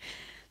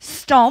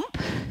 stomp,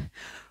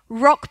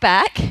 rock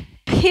back,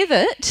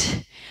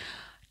 pivot,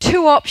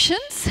 2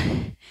 options,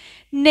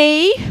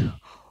 knee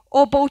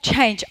or ball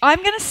change.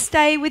 I'm going to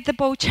stay with the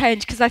ball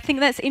change because I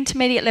think that's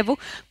intermediate level,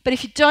 but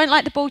if you don't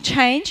like the ball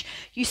change,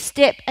 you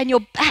step and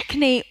your back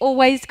knee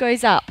always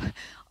goes up.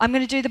 I'm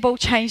going to do the ball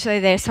change though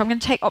there, so I'm going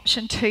to take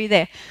option 2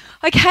 there.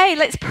 Okay,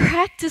 let's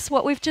practice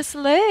what we've just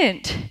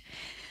learned.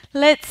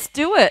 Let's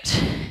do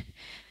it.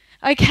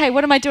 Okay,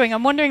 what am I doing?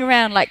 I'm wandering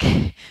around like,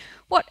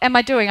 what am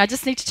I doing? I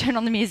just need to turn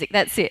on the music,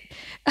 that's it.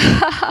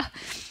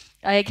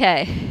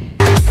 Okay.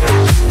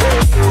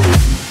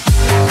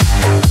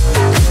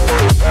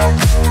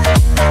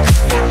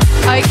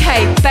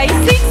 Okay,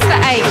 basics for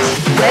 8.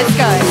 Let's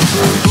go.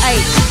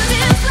 8,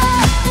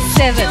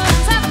 7.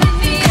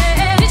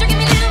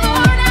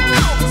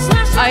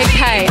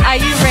 Okay, are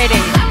you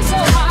ready?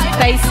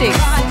 Basics.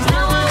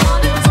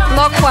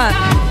 Block 1.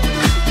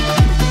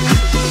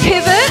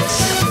 Pivot.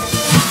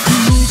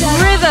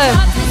 Rhythm.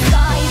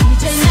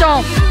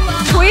 Stomp.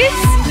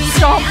 Twist.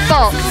 Stomp.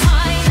 Box.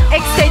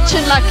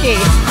 Extension lucky.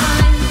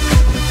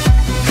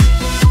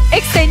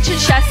 Extension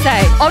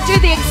chassé. I'll do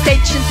the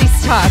extensions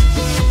this time.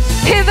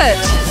 Pivot.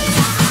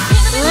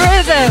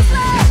 Rhythm.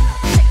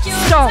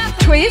 Stomp.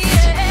 Twist.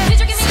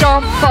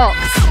 Stomp. Box.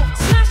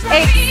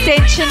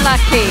 Extension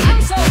lucky.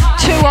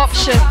 2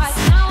 options.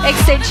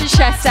 Extension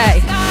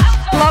chassé.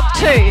 Block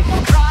 2.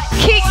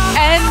 Kick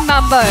and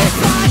mambo.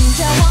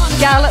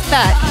 Gallop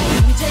back.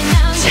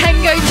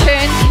 Tango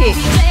turn kick.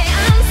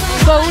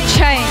 Ball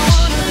change.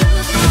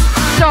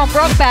 Stomp,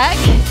 rock back.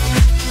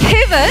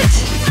 Pivot.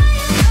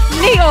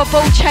 Knee or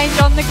ball change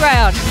on the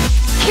ground.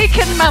 Kick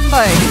and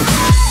mambo.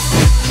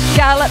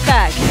 Gallop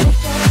back.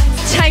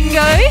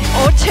 Tango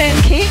or turn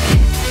kick.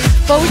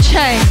 Ball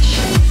change.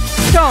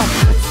 Stomp.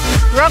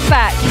 Rock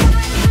back.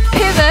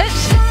 Pivot.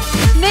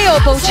 Knee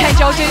or ball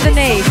change. I'll do the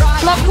knee.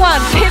 Block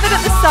 1. Pivot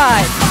at the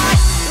side.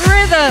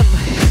 Rhythm.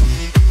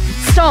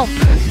 Stomp.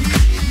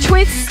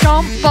 Twist,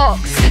 stomp,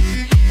 box.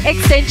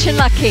 Extension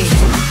lucky.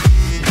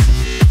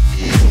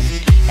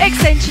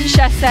 Extension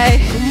chassé.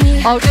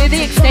 I'll do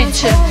the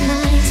extension.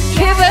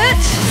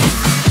 Pivot.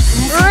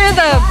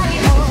 Rhythm.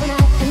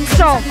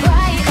 Stomp.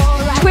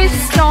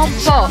 Twist, stomp,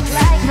 box.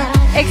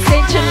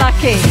 Extension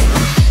lucky.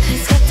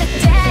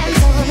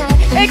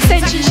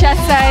 Extension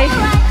chassé.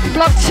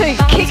 Block 2.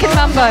 Kick and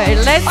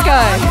mambo. Let's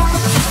go.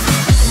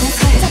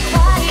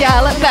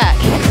 Gallop back.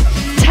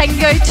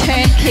 Tango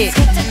turn kick.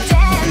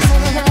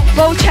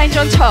 Ball change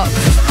on top.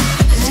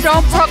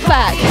 Stomp, rock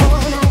back.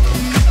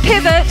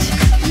 Pivot.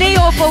 Knee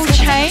or ball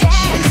change.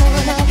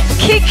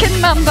 Kick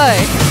and mambo.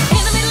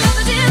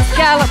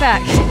 Gallop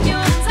back.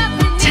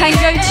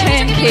 Tango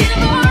turn kick.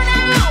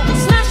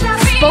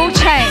 Ball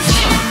change.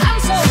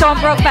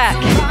 Stomp, rock back.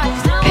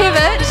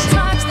 Pivot.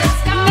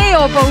 Knee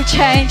or ball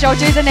change. I'll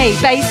do the knee.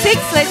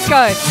 Basics. Let's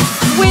go.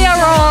 We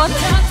are on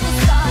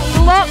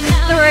block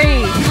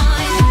 3.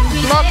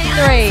 Block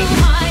 3.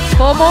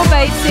 4 more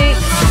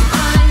basics.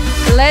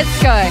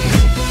 Let's go.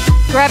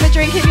 Grab a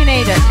drink if you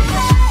need it.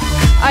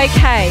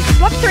 Okay,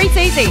 block 3's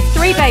easy.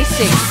 3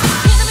 basics.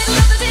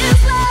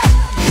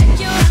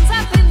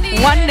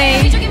 1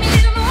 knee.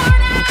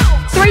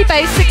 3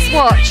 basics,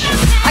 watch.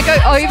 I go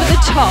over the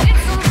top.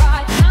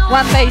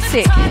 1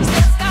 basic.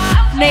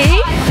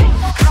 Knee.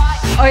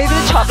 Over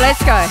the top,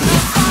 let's go.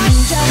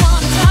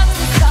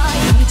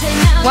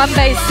 1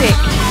 basic.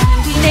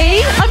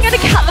 Knee, I'm going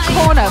to cut the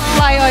corner,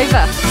 fly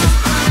over.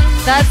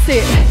 That's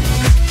it.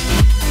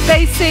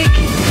 Basic.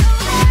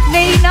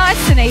 Knee,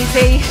 nice and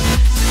easy.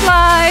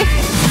 Fly.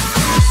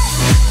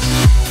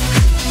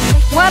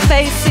 1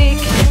 basic.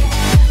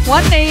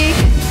 1 knee.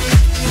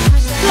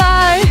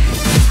 Fly.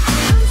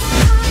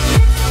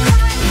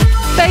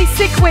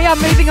 Basic, we are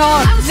moving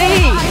on.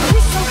 Knee.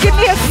 Give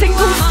me a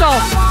single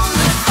stomp.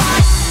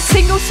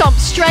 Single stomp,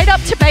 straight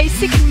up to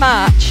basic and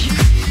march.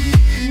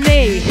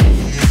 Knee.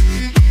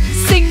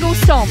 Single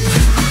stomp.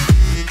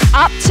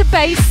 Up to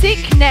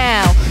basic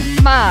now.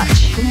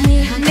 March.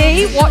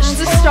 Knee, watch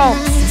the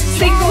stomps.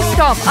 Single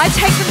stomp. I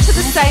take them to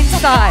the same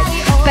side.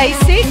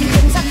 Basic,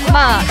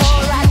 march.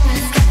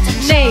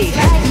 Knee.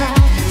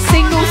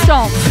 Single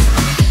stomp.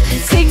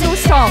 Single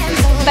stomp.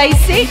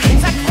 Basic,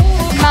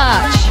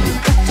 march.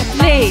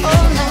 Knee.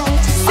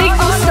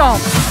 Single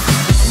stomp.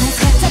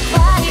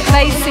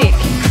 Basic,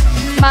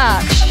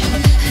 march.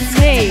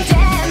 Knee.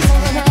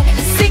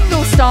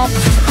 Single stomp.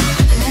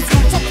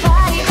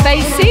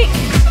 Basic,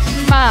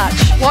 march.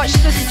 Watch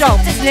the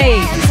stomp.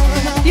 Knee.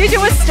 You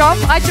do a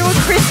stomp, I do a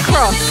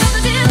crisscross.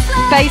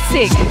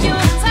 Basic,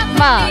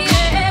 march.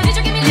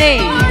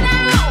 Knee.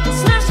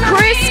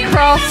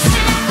 Crisscross.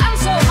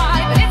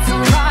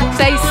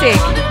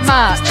 Basic,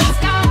 march.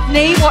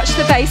 Knee, watch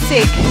the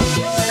basic.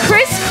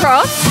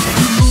 Crisscross.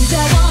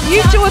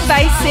 You do a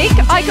basic,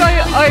 I go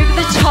over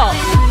the top.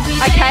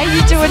 Okay,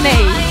 you do a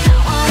knee.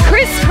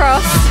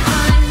 Crisscross.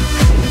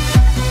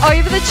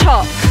 Over the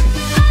top.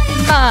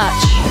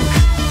 March.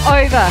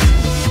 Over.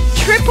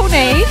 Triple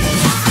knee.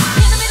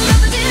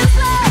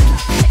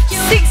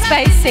 6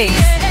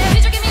 basics.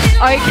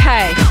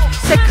 Okay,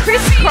 so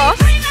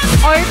crisscross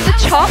over the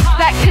top.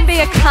 That can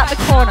be a cut the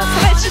corner. So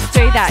let's just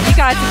do that. You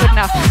guys are good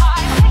enough.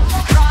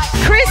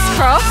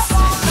 Crisscross.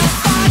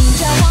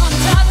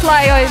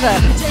 Fly over.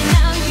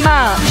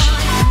 March.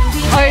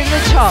 Over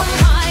the top.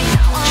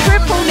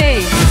 Triple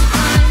knee.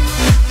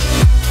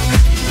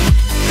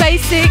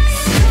 Basics.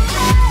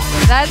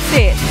 That's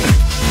it.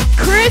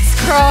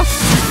 Crisscross.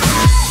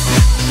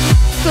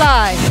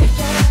 Fly.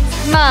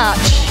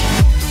 March.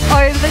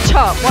 Over the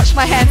top. Watch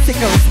my hand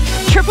signals.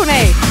 Triple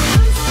knee.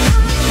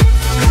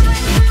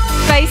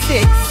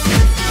 Basics.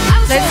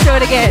 Let's do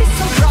it again.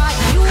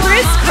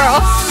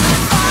 Crisscross.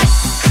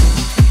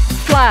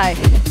 Fly.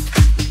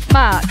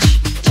 March.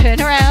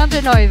 Turn around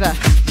and over.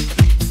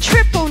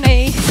 Triple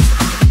knee.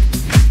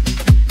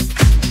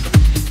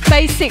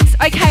 Basics.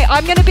 Okay,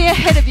 I'm going to be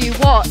ahead of you.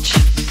 Watch.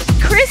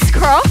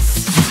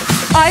 Crisscross.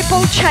 I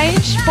ball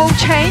change,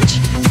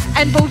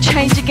 and ball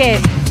change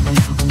again.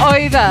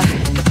 Over.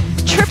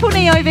 Triple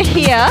knee over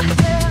here.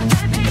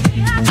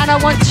 And I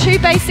want 2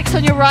 basics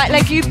on your right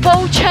leg. You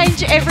ball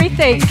change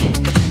everything.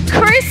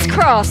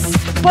 Crisscross.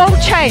 Ball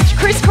change.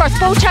 Crisscross.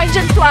 Ball change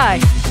and fly.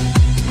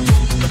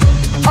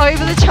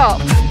 Over the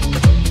top.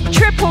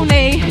 Triple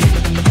knee.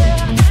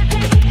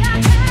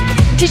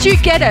 Did you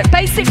get it?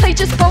 Basically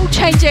just ball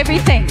change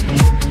everything.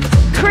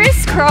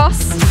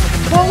 Crisscross.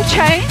 Ball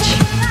change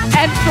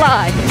and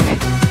fly.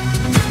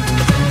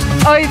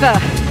 Over.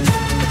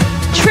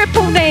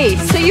 Triple knee.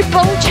 So you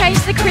ball change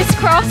the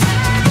crisscross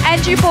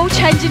and you ball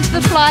change into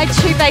the fly.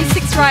 2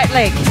 basics right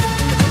leg.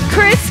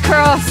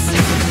 Crisscross.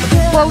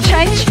 Ball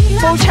change,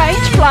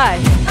 fly.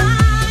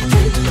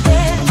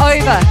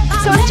 Over.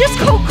 So it's just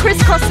called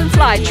crisscross and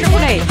fly. Triple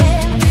knee.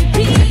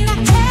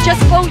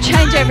 Just ball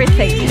change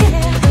everything.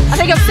 I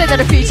think I've said that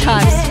a few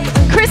times.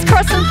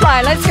 Crisscross and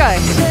fly. Let's go.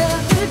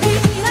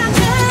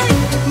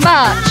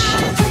 March.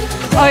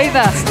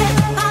 Over.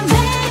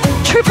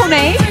 Triple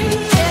knee.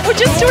 We'll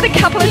just do it a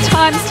couple of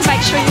times to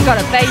make sure you've got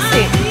it.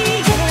 Basic.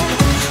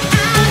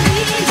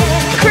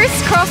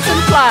 Crisscross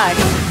and fly.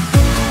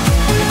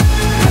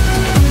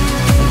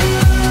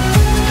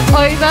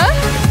 Over.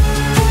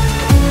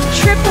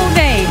 Triple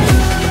knee.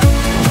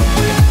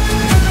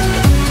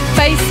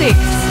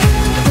 Basics.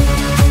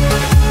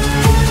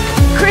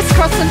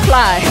 Crisscross and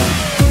fly.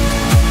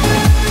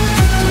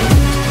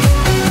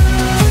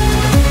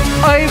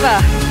 Over.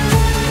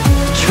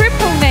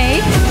 Triple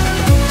knee.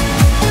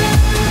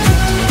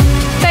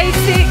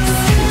 Basics.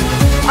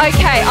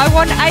 Okay, I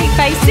want 8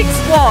 basics.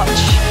 Watch.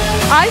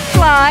 I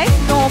fly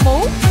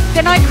normal,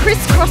 then I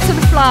crisscross and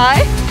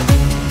fly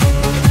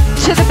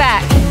to the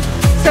back.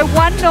 So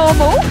 1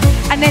 normal,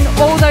 and then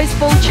all those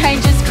ball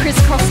changes,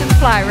 crisscross and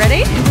fly.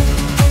 Ready?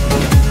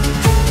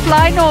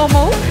 Fly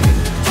normal,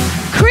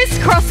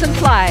 crisscross and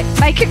fly.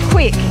 Make it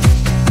quick.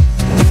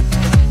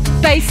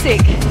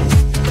 Basic.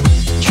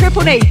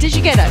 Triple knee. Did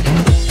you get it?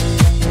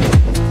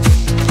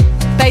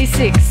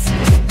 Basics.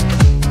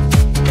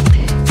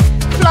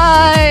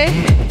 Fly.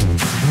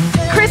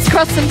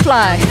 Crisscross and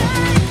fly.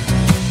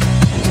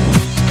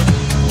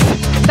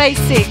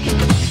 Basic.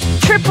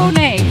 triple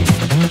knee.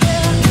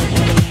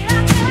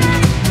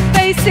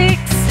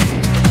 Basics.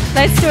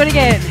 Let's do it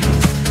again.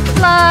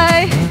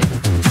 Fly.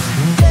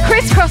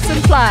 Crisscross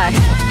and fly.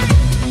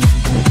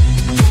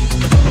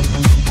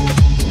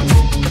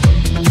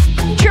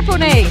 Triple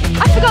knee.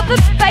 I forgot the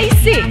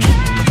basic.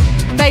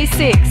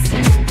 Basics.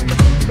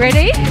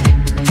 Ready?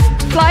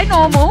 Fly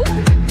normal.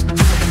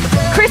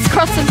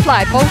 Crisscross and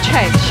fly. Ball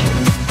change.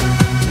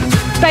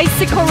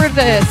 Basic or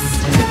reverse.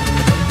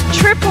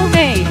 Triple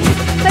knee.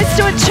 Let's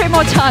do it 2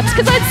 more times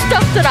because I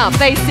stuffed it up.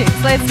 Basics.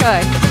 Let's go.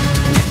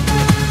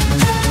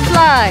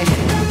 Fly.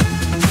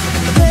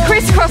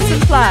 Crisscross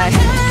and fly.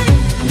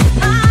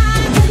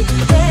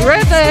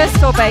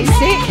 Reverse or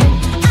basic.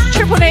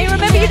 Triple knee.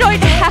 Remember, you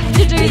don't have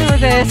to do the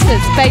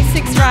reverses.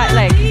 Basics, right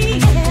leg.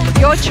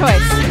 Your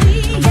choice.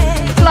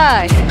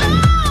 Fly.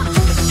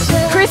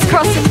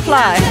 Crisscross and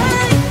fly.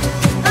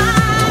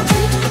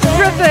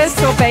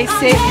 Reverse or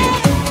basic.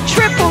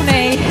 Triple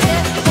knee.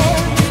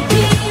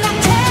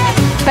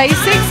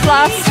 Basics,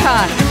 last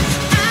time.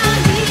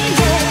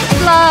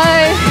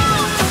 Fly.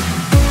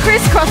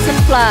 Crisscross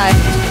and fly.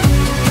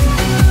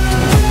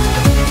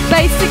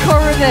 Basic or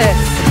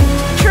reverse.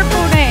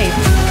 Triple knee.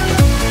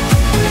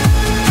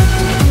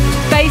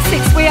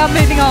 Basics, we are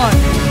moving on.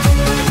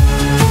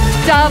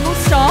 Double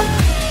stomp.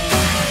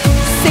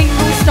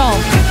 Single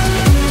stomp.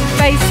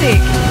 Basic.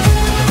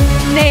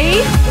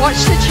 Knee, watch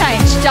the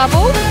change.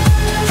 Double.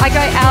 I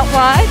go out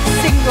wide,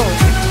 single.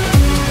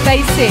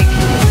 Basic.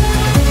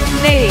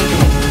 Knee.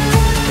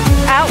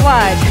 Out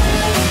wide.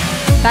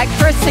 Back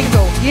for a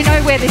single. You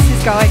know where this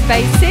is going.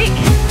 Basic.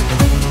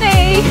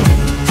 Knee.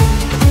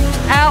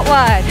 Out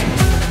wide.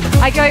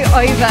 I go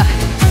over.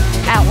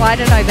 Out wide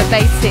and over.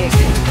 Basic.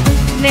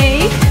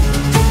 Knee.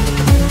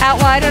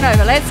 Out wide and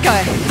over. Let's go.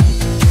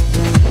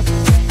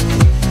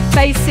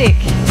 Basic.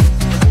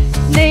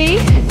 Knee.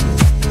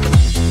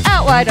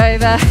 Out wide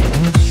over.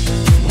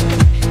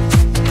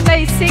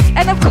 Basic.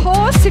 And of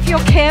course, if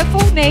you're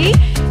careful, knee,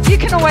 you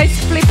can always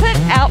flip it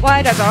out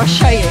wide over. I'll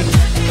show you.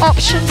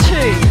 Option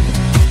 2.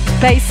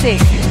 Basic.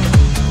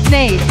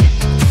 Knee.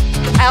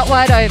 Out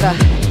wide over.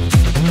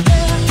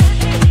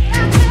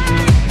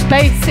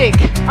 Basic.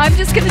 I'm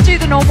just going to do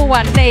the normal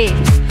one. Knee.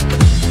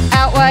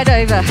 Out wide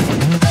over.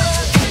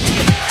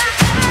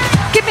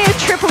 Give me a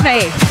triple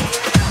knee.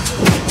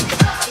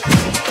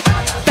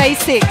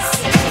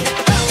 Basics.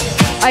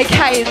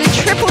 Okay, the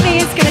triple knee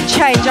is going to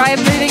change. I am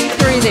moving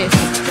through this.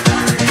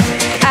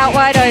 Out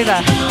wide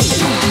over.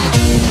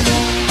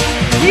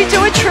 You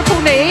do a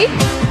triple knee.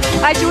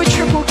 I do a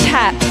triple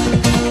tap.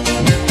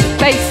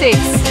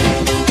 Basics.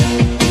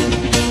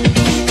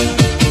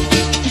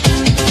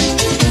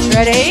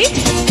 Ready?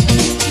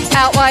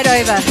 Out wide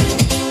over.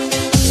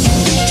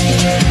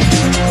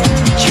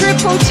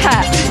 Triple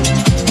tap.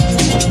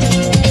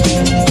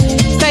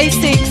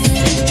 Basics.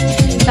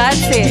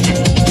 That's it.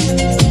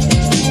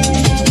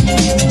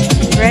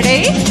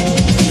 Ready?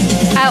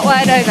 Out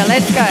wide over.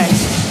 Let's go.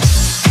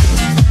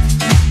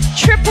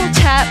 Triple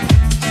tap.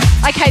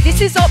 Okay,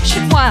 this is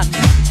option 1.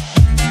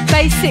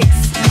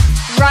 Basics.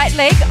 Right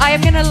leg. I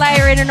am going to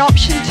layer in an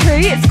option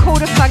 2. It's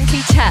called a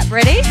funky tap.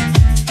 Ready?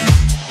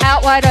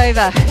 Out wide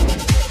over.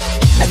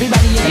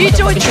 You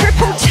do a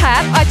triple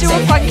tap. I do a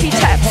funky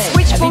tap.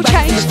 Switch ball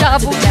change,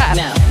 double tap.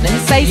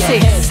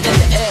 Basics.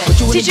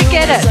 Did you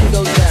get it?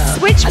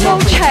 Switch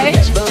ball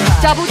change,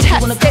 double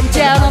tap, step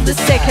down on the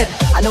second.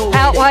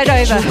 Out wide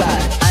over.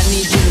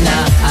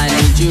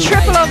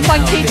 Triple or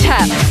funky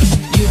tap.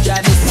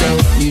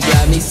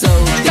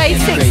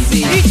 Basics.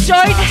 You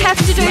don't have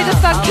to do the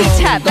funky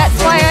tap. That's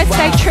why I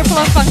say triple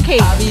or funky.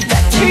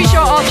 Choose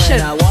your option.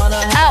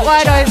 Out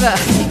wide over.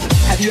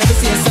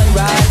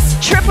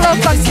 Triple or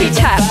funky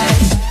tap.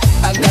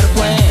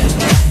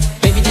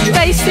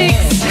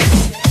 Basics.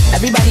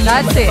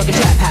 That's it.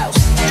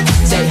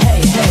 Say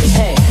hey, hey,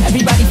 hey.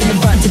 Everybody from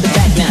the front to the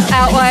back now.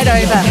 Out wide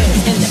over.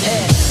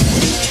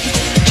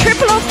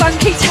 Triple or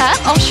funky tap.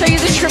 I'll show you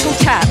the triple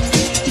tap.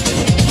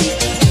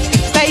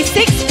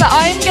 Basics, but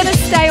I'm going to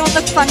stay on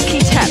the funky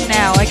tap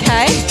now,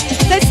 okay?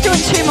 Let's do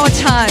it 2 more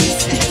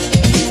times.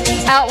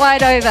 Out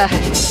wide over.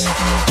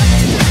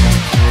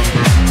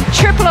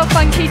 Triple or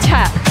funky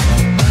tap.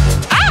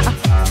 Ah!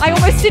 I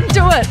almost didn't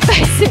do it.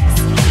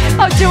 Basics.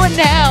 I'll do it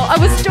now. I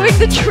was doing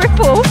the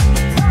triple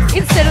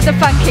instead of the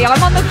funky.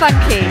 I'm on the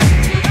funky.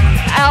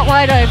 Out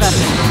wide over.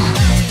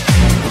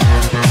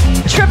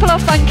 Triple or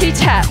funky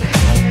tap.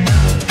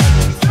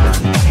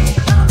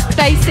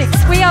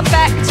 Basics. We are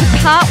back to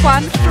part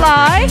 1.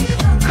 Fly.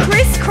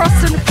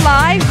 Crisscross and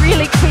fly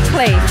really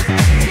quickly.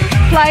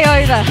 Fly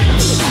over.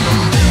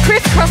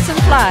 Crisscross and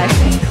fly.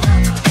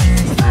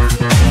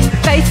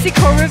 Basic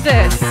or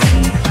reverse.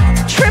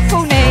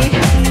 Triple knee.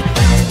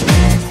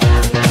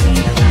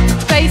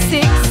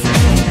 Basics.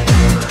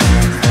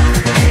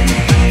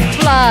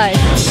 Fly.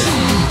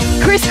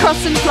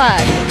 Crisscross and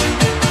fly.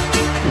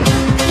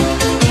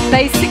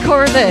 Basic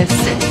or reverse.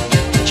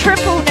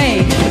 Triple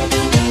knee.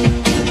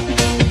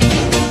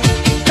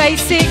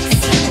 Basics.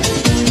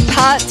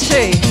 Part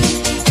 2.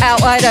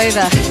 Out wide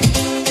over.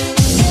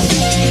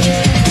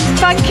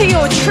 Funky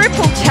or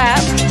triple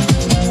tap.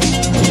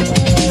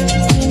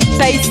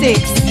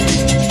 basics.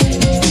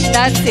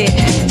 That's it.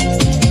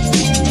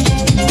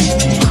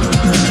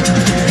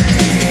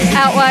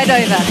 Out wide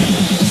over.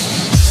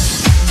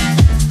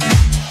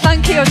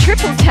 Funky or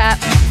triple tap.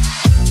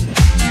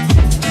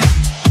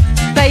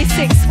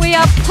 Basics. We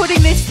are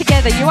putting this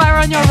together. You are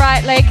on your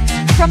right leg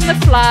from the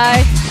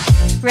fly.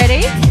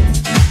 Ready?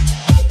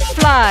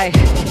 Fly.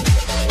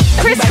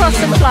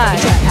 Crisscross and fly.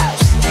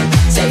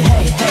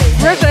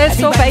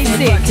 Reverse or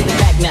basic.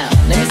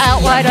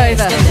 Out wide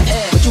over.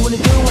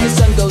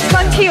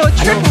 Funky or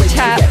triple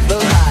tap.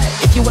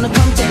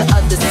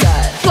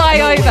 Fly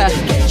over.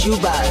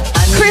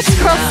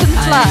 Crisscross and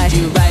fly.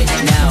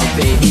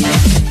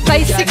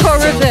 Basic or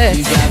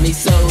reverse.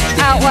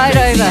 Out wide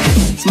over.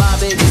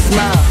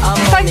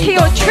 Funky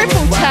or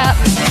triple tap.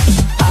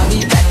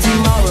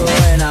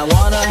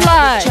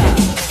 Fly.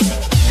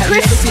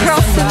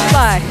 Crisscross and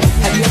fly.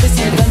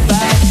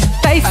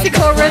 Basic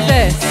or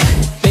reverse.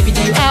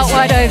 Out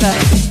wide over.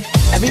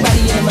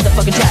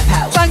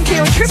 Funky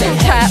or triple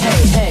tap.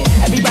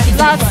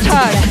 Last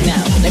time.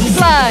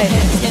 Fly.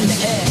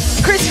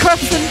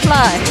 Crisscross and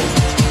fly.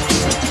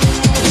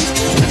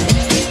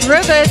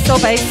 Reverse or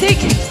basic.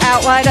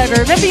 Out wide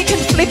over. Remember you can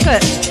flip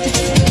it.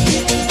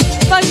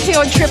 Funky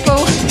or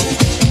triple.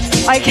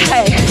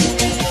 Okay.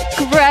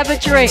 Grab a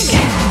drink.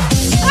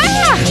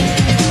 Ah!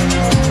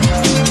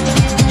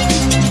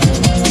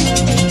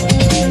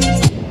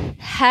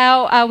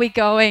 How are we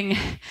going?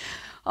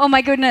 Oh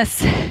my goodness.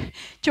 Do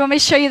you want me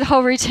to show you the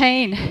whole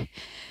routine?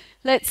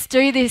 Let's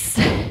do this.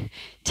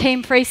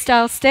 Team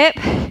freestyle step.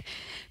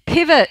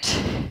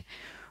 Pivot.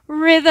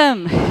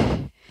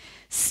 Rhythm.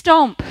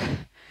 Stomp.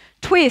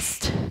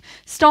 Twist.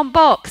 Stomp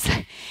box.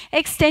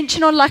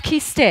 Extension or lucky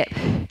step.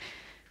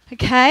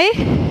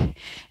 Okay?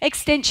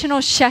 Extension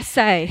or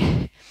chasse.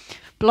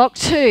 Block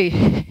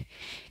 2.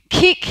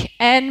 Kick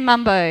and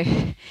mumbo.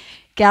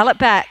 Gallop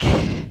back.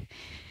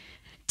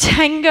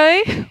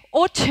 Tango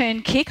or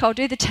turn kick. I'll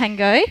do the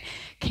tango.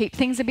 Keep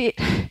things a bit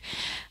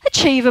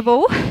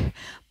achievable.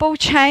 Ball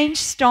change,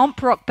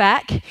 stomp, rock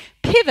back.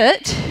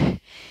 Pivot,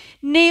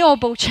 knee or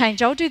ball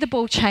change. I'll do the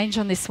ball change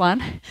on this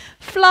one.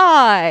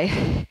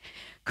 Fly,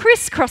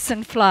 crisscross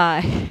and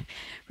fly.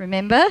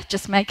 Remember,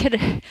 just make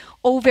it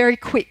all very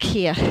quick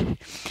here.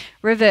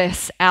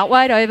 Reverse, out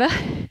wide over.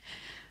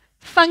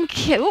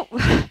 Funky, oh,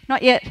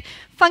 not yet.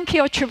 Funky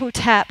or triple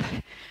tap.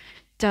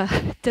 Da,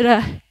 da,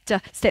 da, da.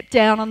 Step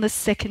down on the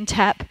second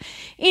tap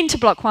into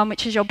block 1,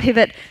 which is your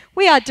pivot.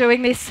 We are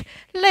doing this.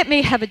 Let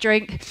me have a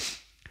drink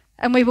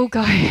and we will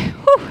go.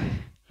 Whew.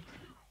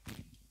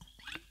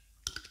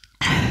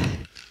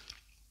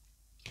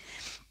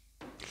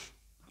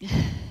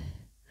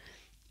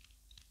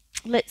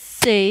 Let's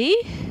see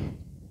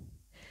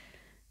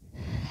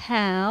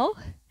how.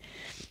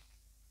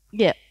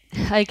 Yep,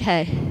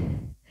 okay.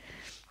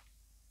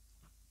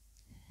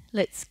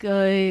 Let's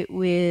go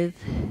with.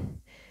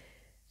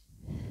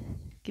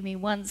 Give me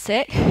 1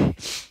 sec.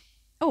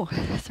 Oh,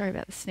 sorry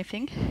about the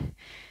sniffing.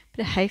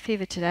 Bit of hay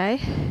fever today.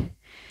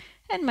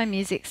 And my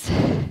music's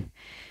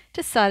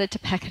decided to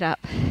pack it up.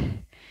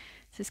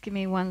 Just give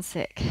me 1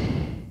 sec.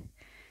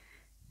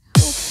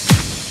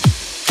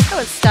 Oh,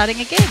 it's starting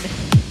again.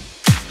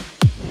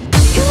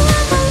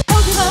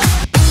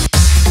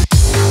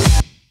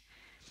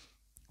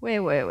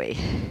 Where were we?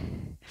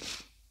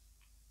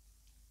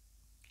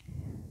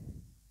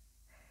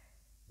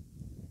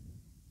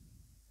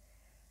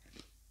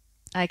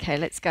 Okay,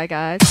 let's go,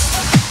 guys.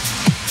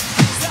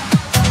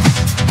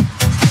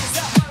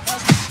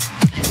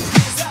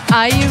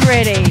 Are you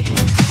ready?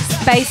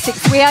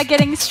 Basics. We are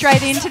getting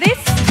straight into this.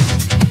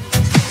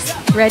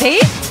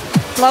 Ready?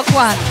 Block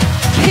 1.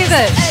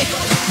 Pivot.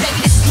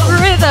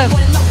 Rhythm.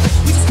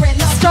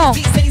 Stomp.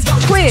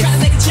 Twist.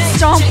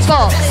 Stomp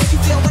box.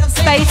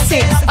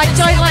 Basics. I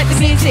don't like the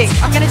music.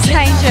 I'm going to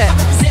change it.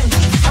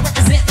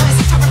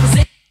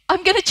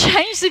 I'm going to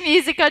change the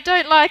music. I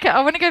don't like it.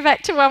 I want to go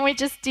back to one we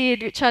just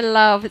did, which I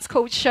love. It's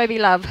called Show Me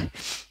Love.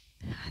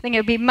 I think it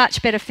would be a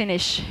much better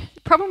finish.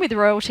 The problem with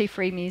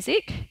royalty-free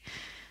music,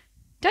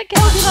 don't get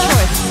much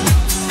choice.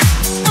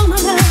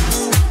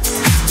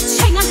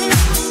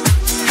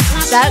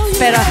 That's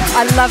better.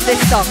 I love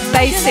this song.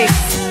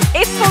 Basics.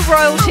 It's for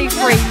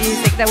royalty-free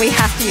music that we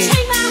have to use.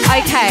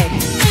 Okay.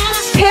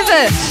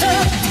 Pivot.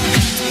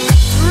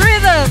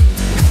 Rhythm.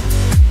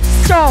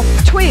 Stomp.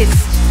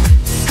 Twist.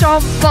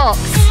 Stomp box.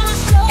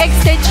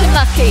 Extension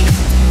lucky.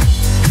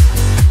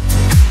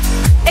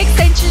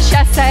 Extension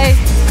chasse.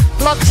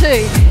 Block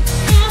 2.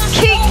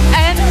 Kick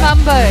and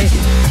mumbo.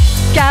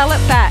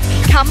 Gallop back.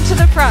 Come to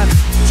the front.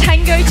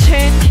 Tango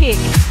turn kick.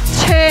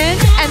 Turn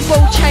and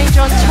ball change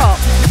on top.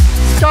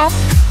 Stomp.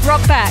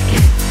 Rock back.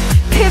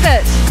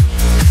 Pivot.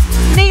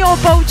 Knee or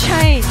ball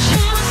change.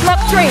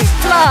 Block 3.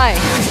 Fly.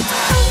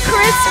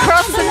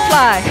 Crisscross and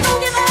fly.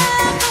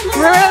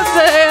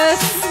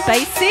 Reverse.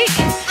 Basic.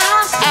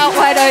 Out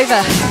wide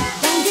over.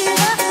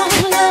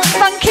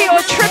 Funky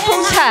or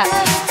triple tap.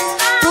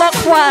 Block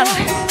 1.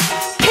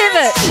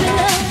 Pivot.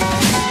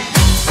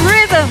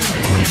 Rhythm.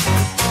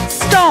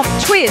 Stomp.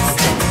 Twist.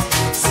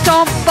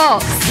 Stomp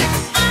box.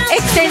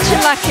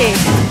 Extension lucky.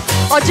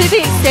 I'll do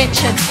the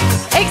extension.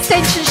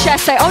 Extension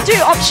chasse. I'll do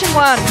option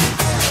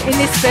 1 in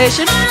this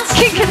version.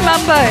 Kick and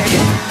mambo.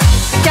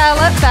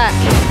 Gallop back.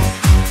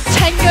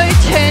 Tango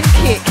turn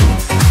kick.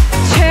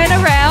 Turn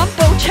around,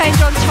 ball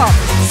change on top.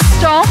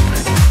 Stomp,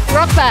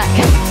 rock back.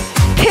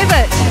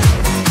 Pivot.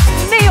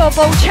 Knee or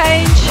ball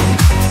change.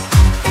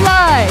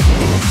 Fly.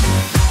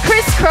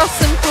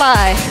 Crisscross and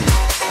fly.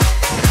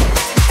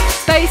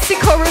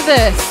 Basic or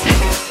reverse.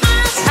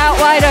 Out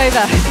wide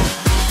over.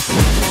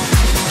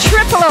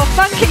 Triple or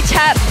funky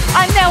tap.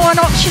 I'm now on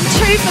option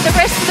 2 for the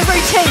rest of the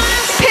routine.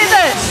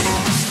 Pivot.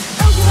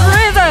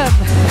 Rhythm.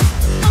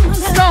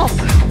 Stomp.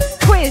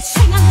 Twist.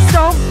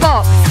 Stomp.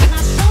 Box.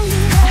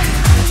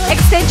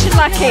 Extension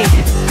lucky.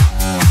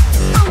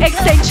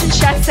 Extension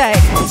chasse.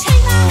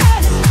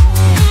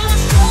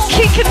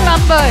 Kick and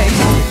mambo.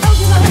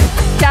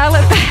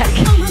 Gallop back.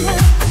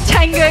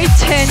 Tango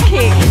turn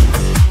kick.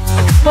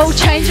 Ball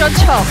change on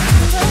top.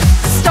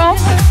 Stomp,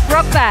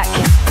 rock back.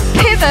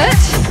 Pivot.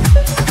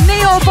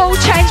 Knee or ball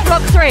change,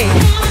 block 3.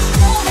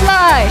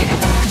 Fly.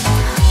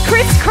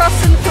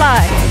 Crisscross and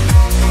fly.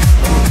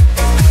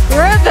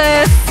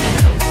 Reverse.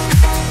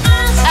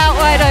 Out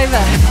wide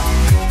over.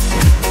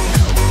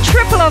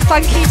 Triple or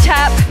funky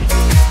tap.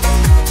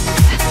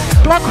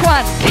 Block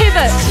 1.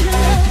 Pivot.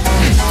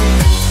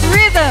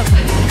 Rhythm.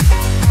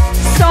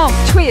 Stomp,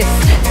 twist.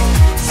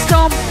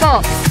 Stomp,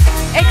 box.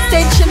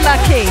 Extension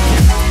lucky.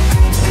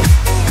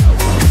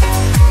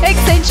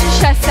 Extension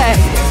chasse.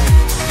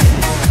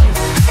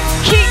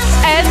 Kick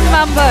and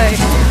mambo.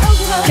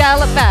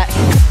 Gallop back.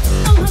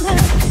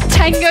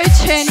 Tango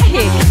turn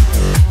kick.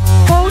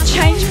 Ball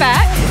change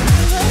back.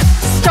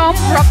 Stomp,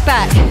 rock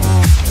back.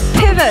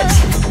 Pivot.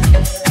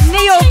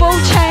 Knee or ball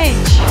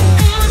change.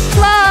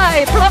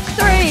 Fly. Block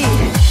 3.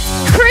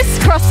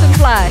 Crisscross and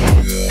fly.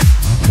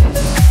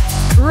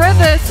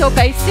 Reverse or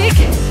basic.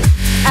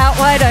 Out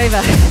wide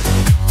over.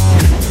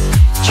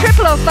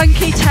 Triple or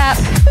funky tap.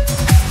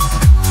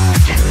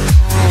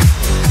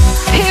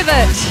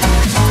 Pivot.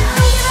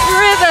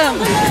 Rhythm.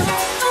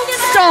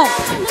 Stomp.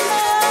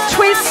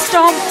 Twist,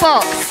 stomp,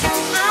 box.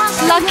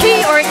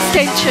 Lucky or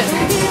extension.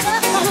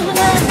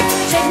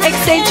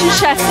 Extension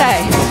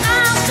chasse.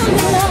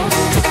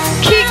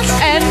 Kick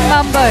and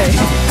mambo.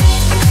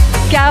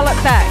 Gallop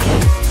back.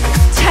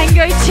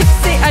 Tango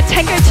tipsy,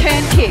 tango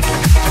turn kick.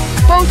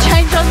 Ball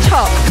change on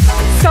top.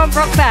 Stomp,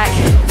 rock back.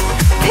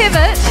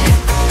 Pivot.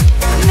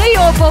 Knee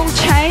or ball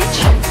change.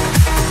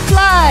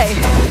 Fly.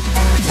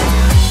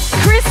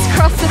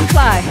 Crisscross and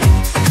fly.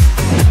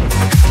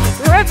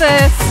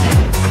 Reverse.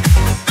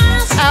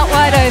 Out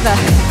wide over.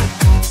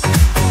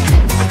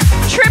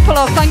 Triple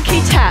or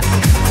funky tap.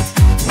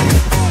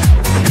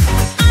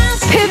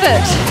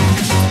 Pivot.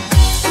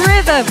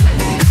 Rhythm.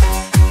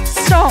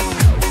 Stomp.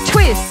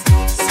 Twist.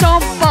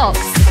 Stomp, box.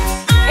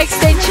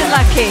 Extension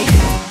lucky.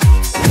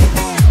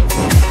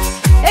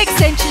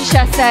 Extension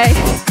chasse.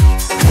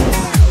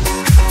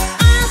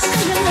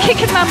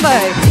 Kick and mambo.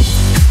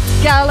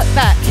 Gallop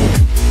back.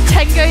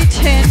 Tango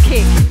turn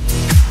kick.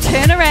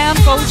 Turn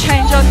around, ball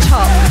change on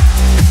top.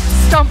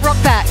 Stomp,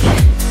 rock back.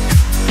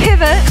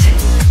 Pivot.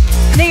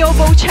 Knee or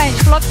ball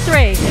change, block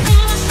 3.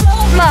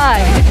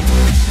 Fly.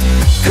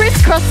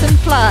 Crisscross and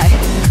fly.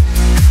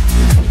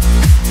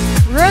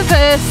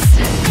 Reverse.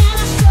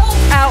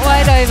 Out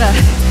wide over.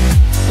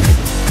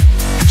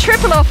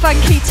 Triple or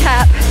funky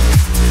tap.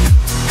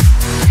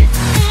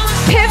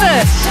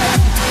 Pivot.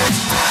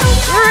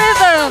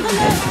 Rhythm.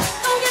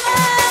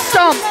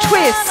 Stomp,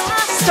 twist.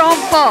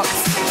 Stomp, box.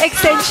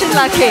 Extension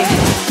lucky.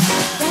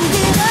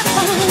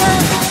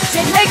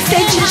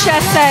 Extension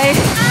chasse.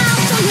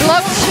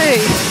 Block 2.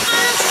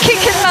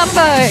 Kick and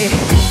mambo.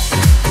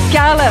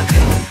 Gallop.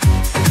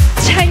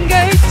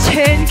 Tango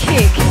turn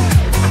kick.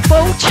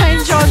 Ball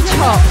change on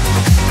top.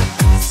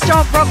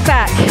 Stomp, rock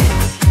back.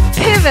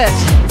 Pivot.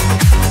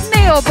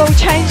 Knee or ball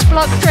change,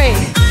 block 3.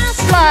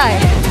 Fly.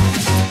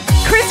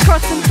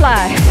 Crisscross and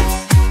fly.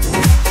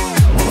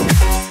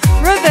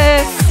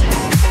 Reverse.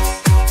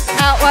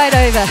 Out wide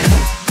over.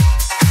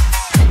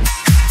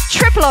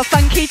 Triple or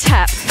funky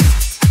tap.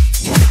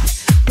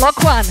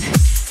 Block 1.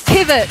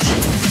 Pivot.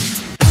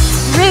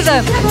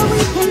 Rhythm.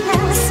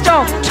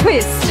 Stomp,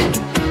 twist.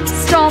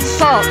 Stomp,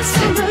 box.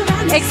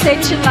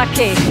 Extension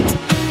lucky.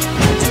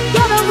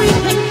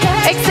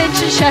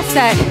 Extension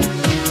chasse.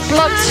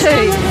 Block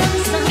 2.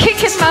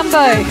 Kick and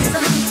mambo.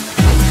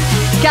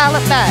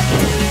 Gallop back.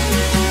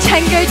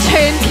 Tango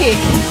turn kick.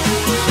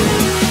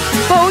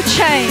 Ball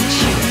change.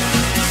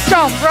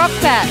 Stomp, rock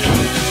back.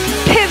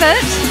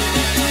 Pivot.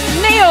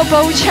 Knee or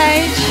ball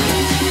change.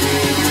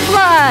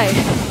 Fly.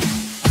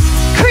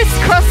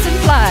 Crisscross and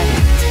fly.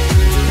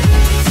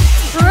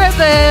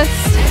 Reverse.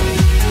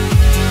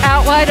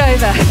 Out wide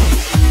over.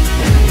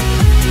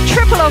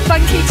 Triple or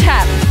funky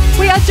tap.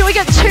 We are doing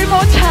it 2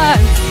 more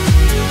times.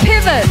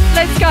 Pivot.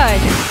 Let's go.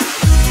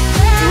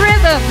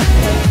 Rhythm.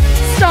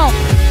 Stomp.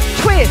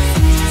 Twist.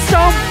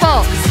 Stomp,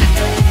 box.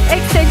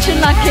 Extension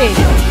lucky.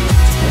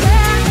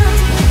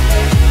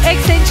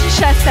 Extension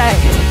chasse.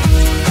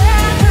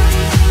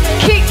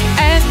 Kick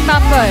and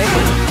mambo.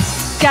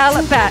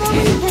 Gallop back.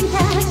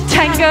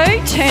 Tango,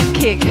 turn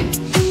kick.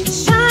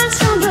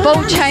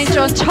 Ball change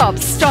on top,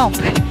 stomp.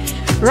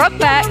 Rock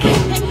back,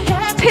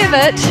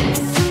 pivot,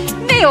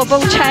 knee or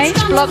ball change,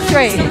 block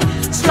 3.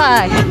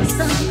 Fly.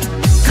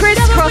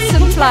 Crisscross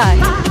and fly.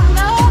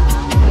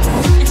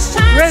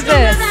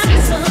 Reverse.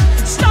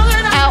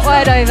 Out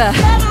wide over.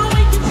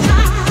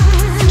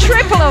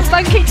 Triple or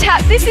funky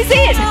tap. This is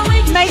it.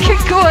 Make it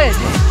good.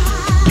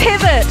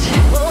 Pivot.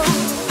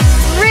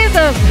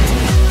 Rhythm.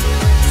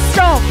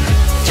 Stomp.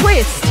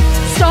 Twist.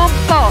 Stomp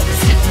box.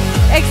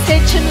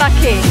 Extension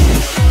lucky.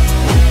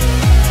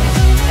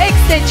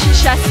 Extension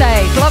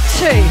chassé. Block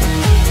 2.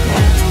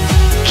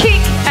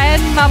 Kick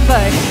and mumbo.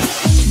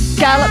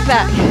 Gallop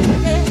back.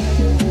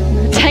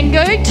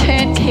 Tango,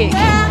 turn kick.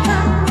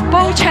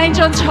 Ball change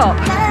on top.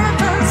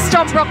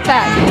 Stomp rock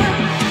back.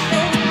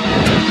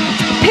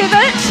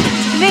 Pivot,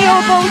 knee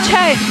or ball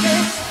change.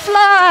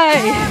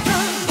 Fly.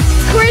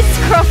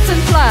 Crisscross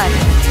and fly.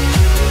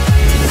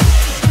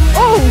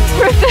 Oh,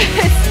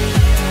 reverse.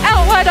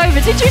 Out wide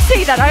over. Did you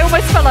see that? I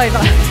almost fell over.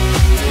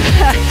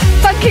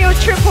 Funky or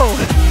triple.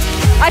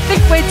 I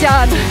think we're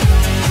done.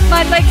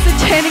 My legs are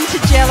turning to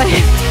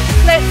jelly.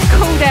 Let's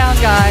cool down,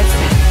 guys.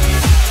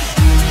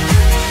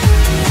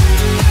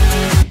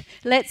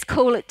 Let's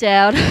cool it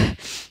down.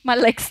 My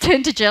legs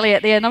turned to jelly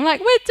at the end. I'm like,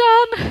 we're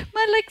done.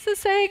 My legs are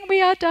saying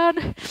we are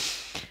done.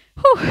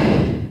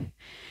 Whew.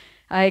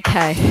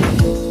 Okay.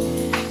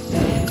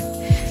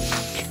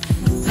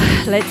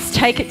 Let's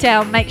take it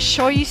down. Make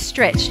sure you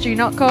stretch. Do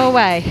not go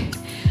away.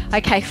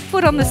 Okay,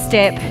 foot on the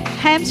step.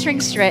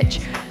 Hamstring stretch.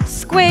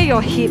 Square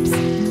your hips.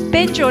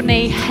 Bend your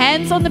knee.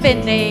 Hands on the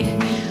bent knee.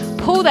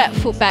 Pull that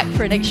foot back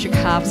for an extra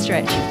calf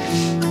stretch.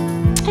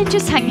 And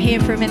just hang here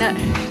for a minute.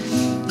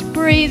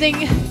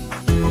 Breathing.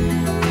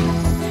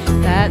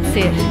 That's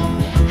it.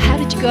 How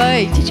did you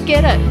go? Did you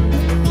get it?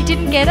 If you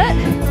didn't get it,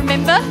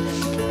 remember,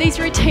 these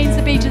routines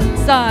are being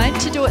designed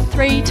to do it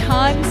 3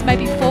 times,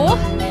 maybe 4,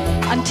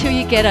 until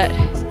you get it.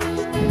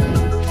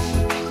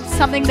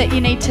 Something that you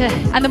need to,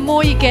 and the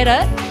more you get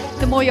it,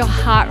 the more your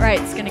heart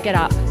rate's going to get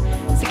up.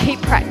 So keep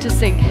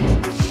practicing.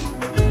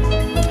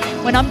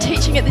 When I'm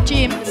teaching at the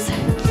gyms,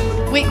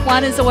 week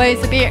 1 is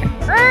always a bit,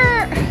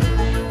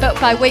 but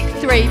by week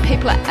 3,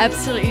 people are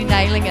absolutely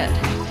nailing it.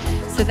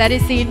 So that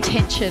is the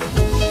intention.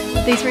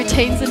 These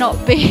routines are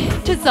not being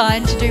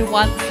designed to do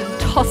once and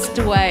tossed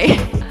away,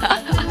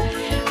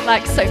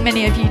 like so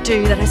many of you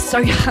do that are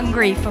so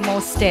hungry for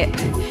more step.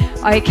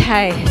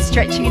 Okay,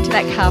 stretching into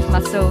that calf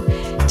muscle,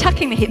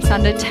 tucking the hips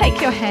under, take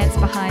your hands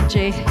behind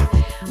you.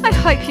 I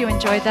hope you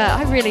enjoyed that.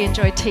 I really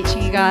enjoyed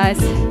teaching you guys.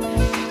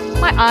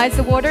 My eyes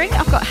are watering.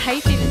 I've got hay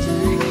fever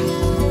today.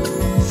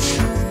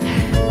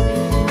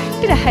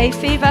 Bit of hay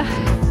fever.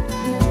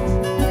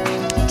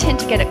 I tend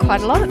to get it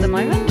quite a lot at the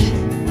moment.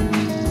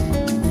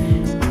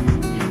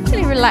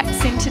 Really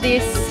relax into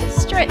this,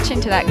 stretch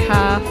into that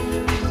calf.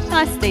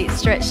 Nice deep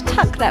stretch,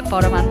 tuck that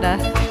bottom under.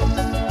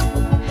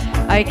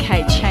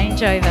 Okay,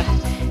 change over.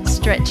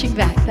 Stretching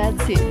back,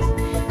 that's it.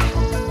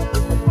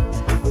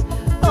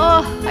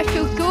 Oh, I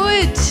feel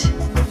good.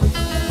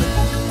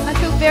 I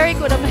feel very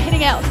good. I'm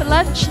heading out for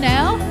lunch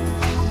now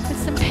with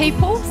some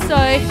people, so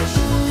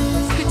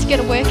it's good to get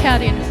a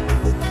workout in.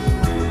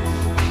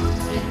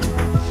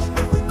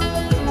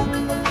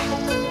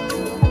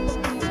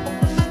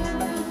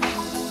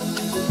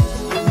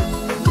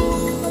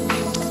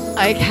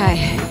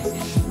 Okay,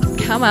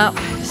 come up,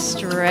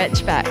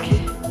 stretch back.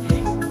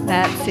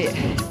 That's it.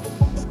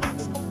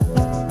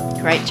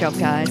 Great job,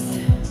 guys.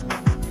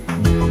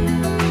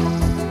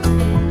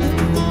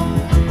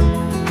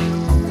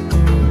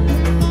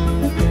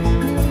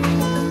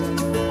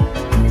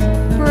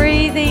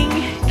 Breathing,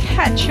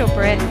 catch your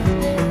breath.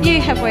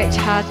 You have worked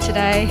hard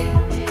today.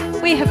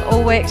 We have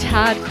all worked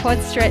hard. Quad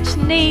stretch,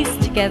 knees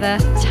together,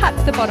 tuck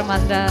the bottom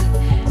under.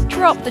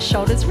 Drop the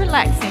shoulders,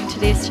 relax into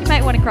this. You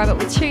might want to grab it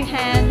with 2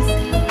 hands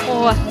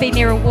or be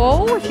near a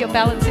wall if your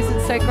balance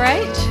isn't so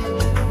great.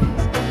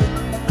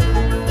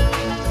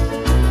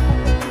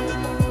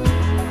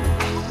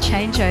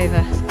 Change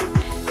over.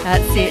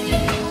 That's it.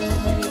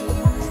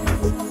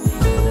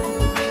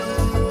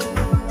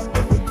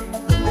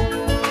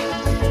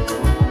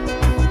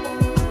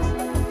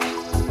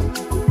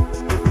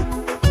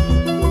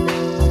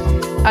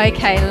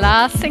 Okay,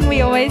 last thing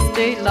we always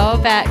do,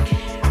 lower back.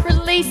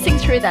 Releasing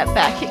through that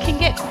back. It can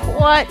get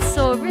quite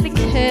sore, really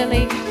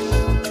curling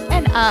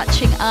and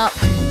arching up.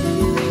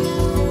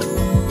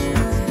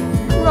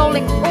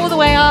 Rolling all the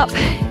way up.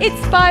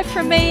 It's bye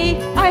from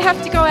me. I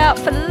have to go out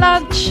for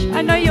lunch.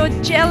 I know you're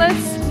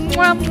jealous.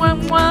 Mwah,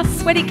 mwah, mwah.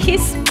 Sweaty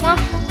kiss. Mwah.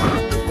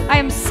 I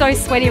am so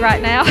sweaty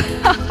right now.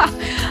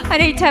 I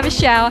need to have a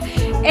shower.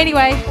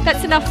 Anyway,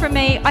 that's enough from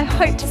me. I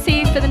hope to see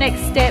you for the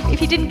next step.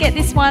 If you didn't get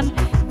this one,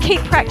 keep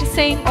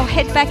practicing or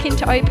head back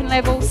into open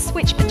level,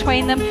 switch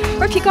between them.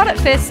 Or if you got it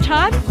first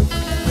time,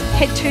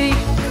 head to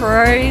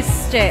pro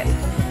step.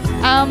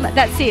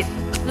 That's it.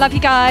 Love you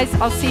guys.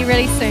 I'll see you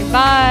really soon.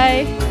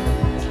 Bye.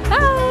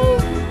 Bye.